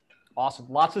awesome.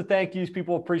 Lots of thank yous.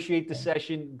 People appreciate the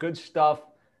session. Good stuff.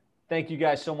 Thank you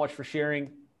guys so much for sharing.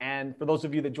 And for those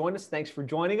of you that joined us, thanks for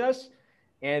joining us.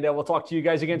 And we'll talk to you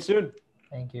guys again soon.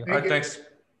 Thank you. All right, thanks.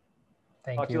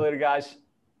 Talk to you later, guys.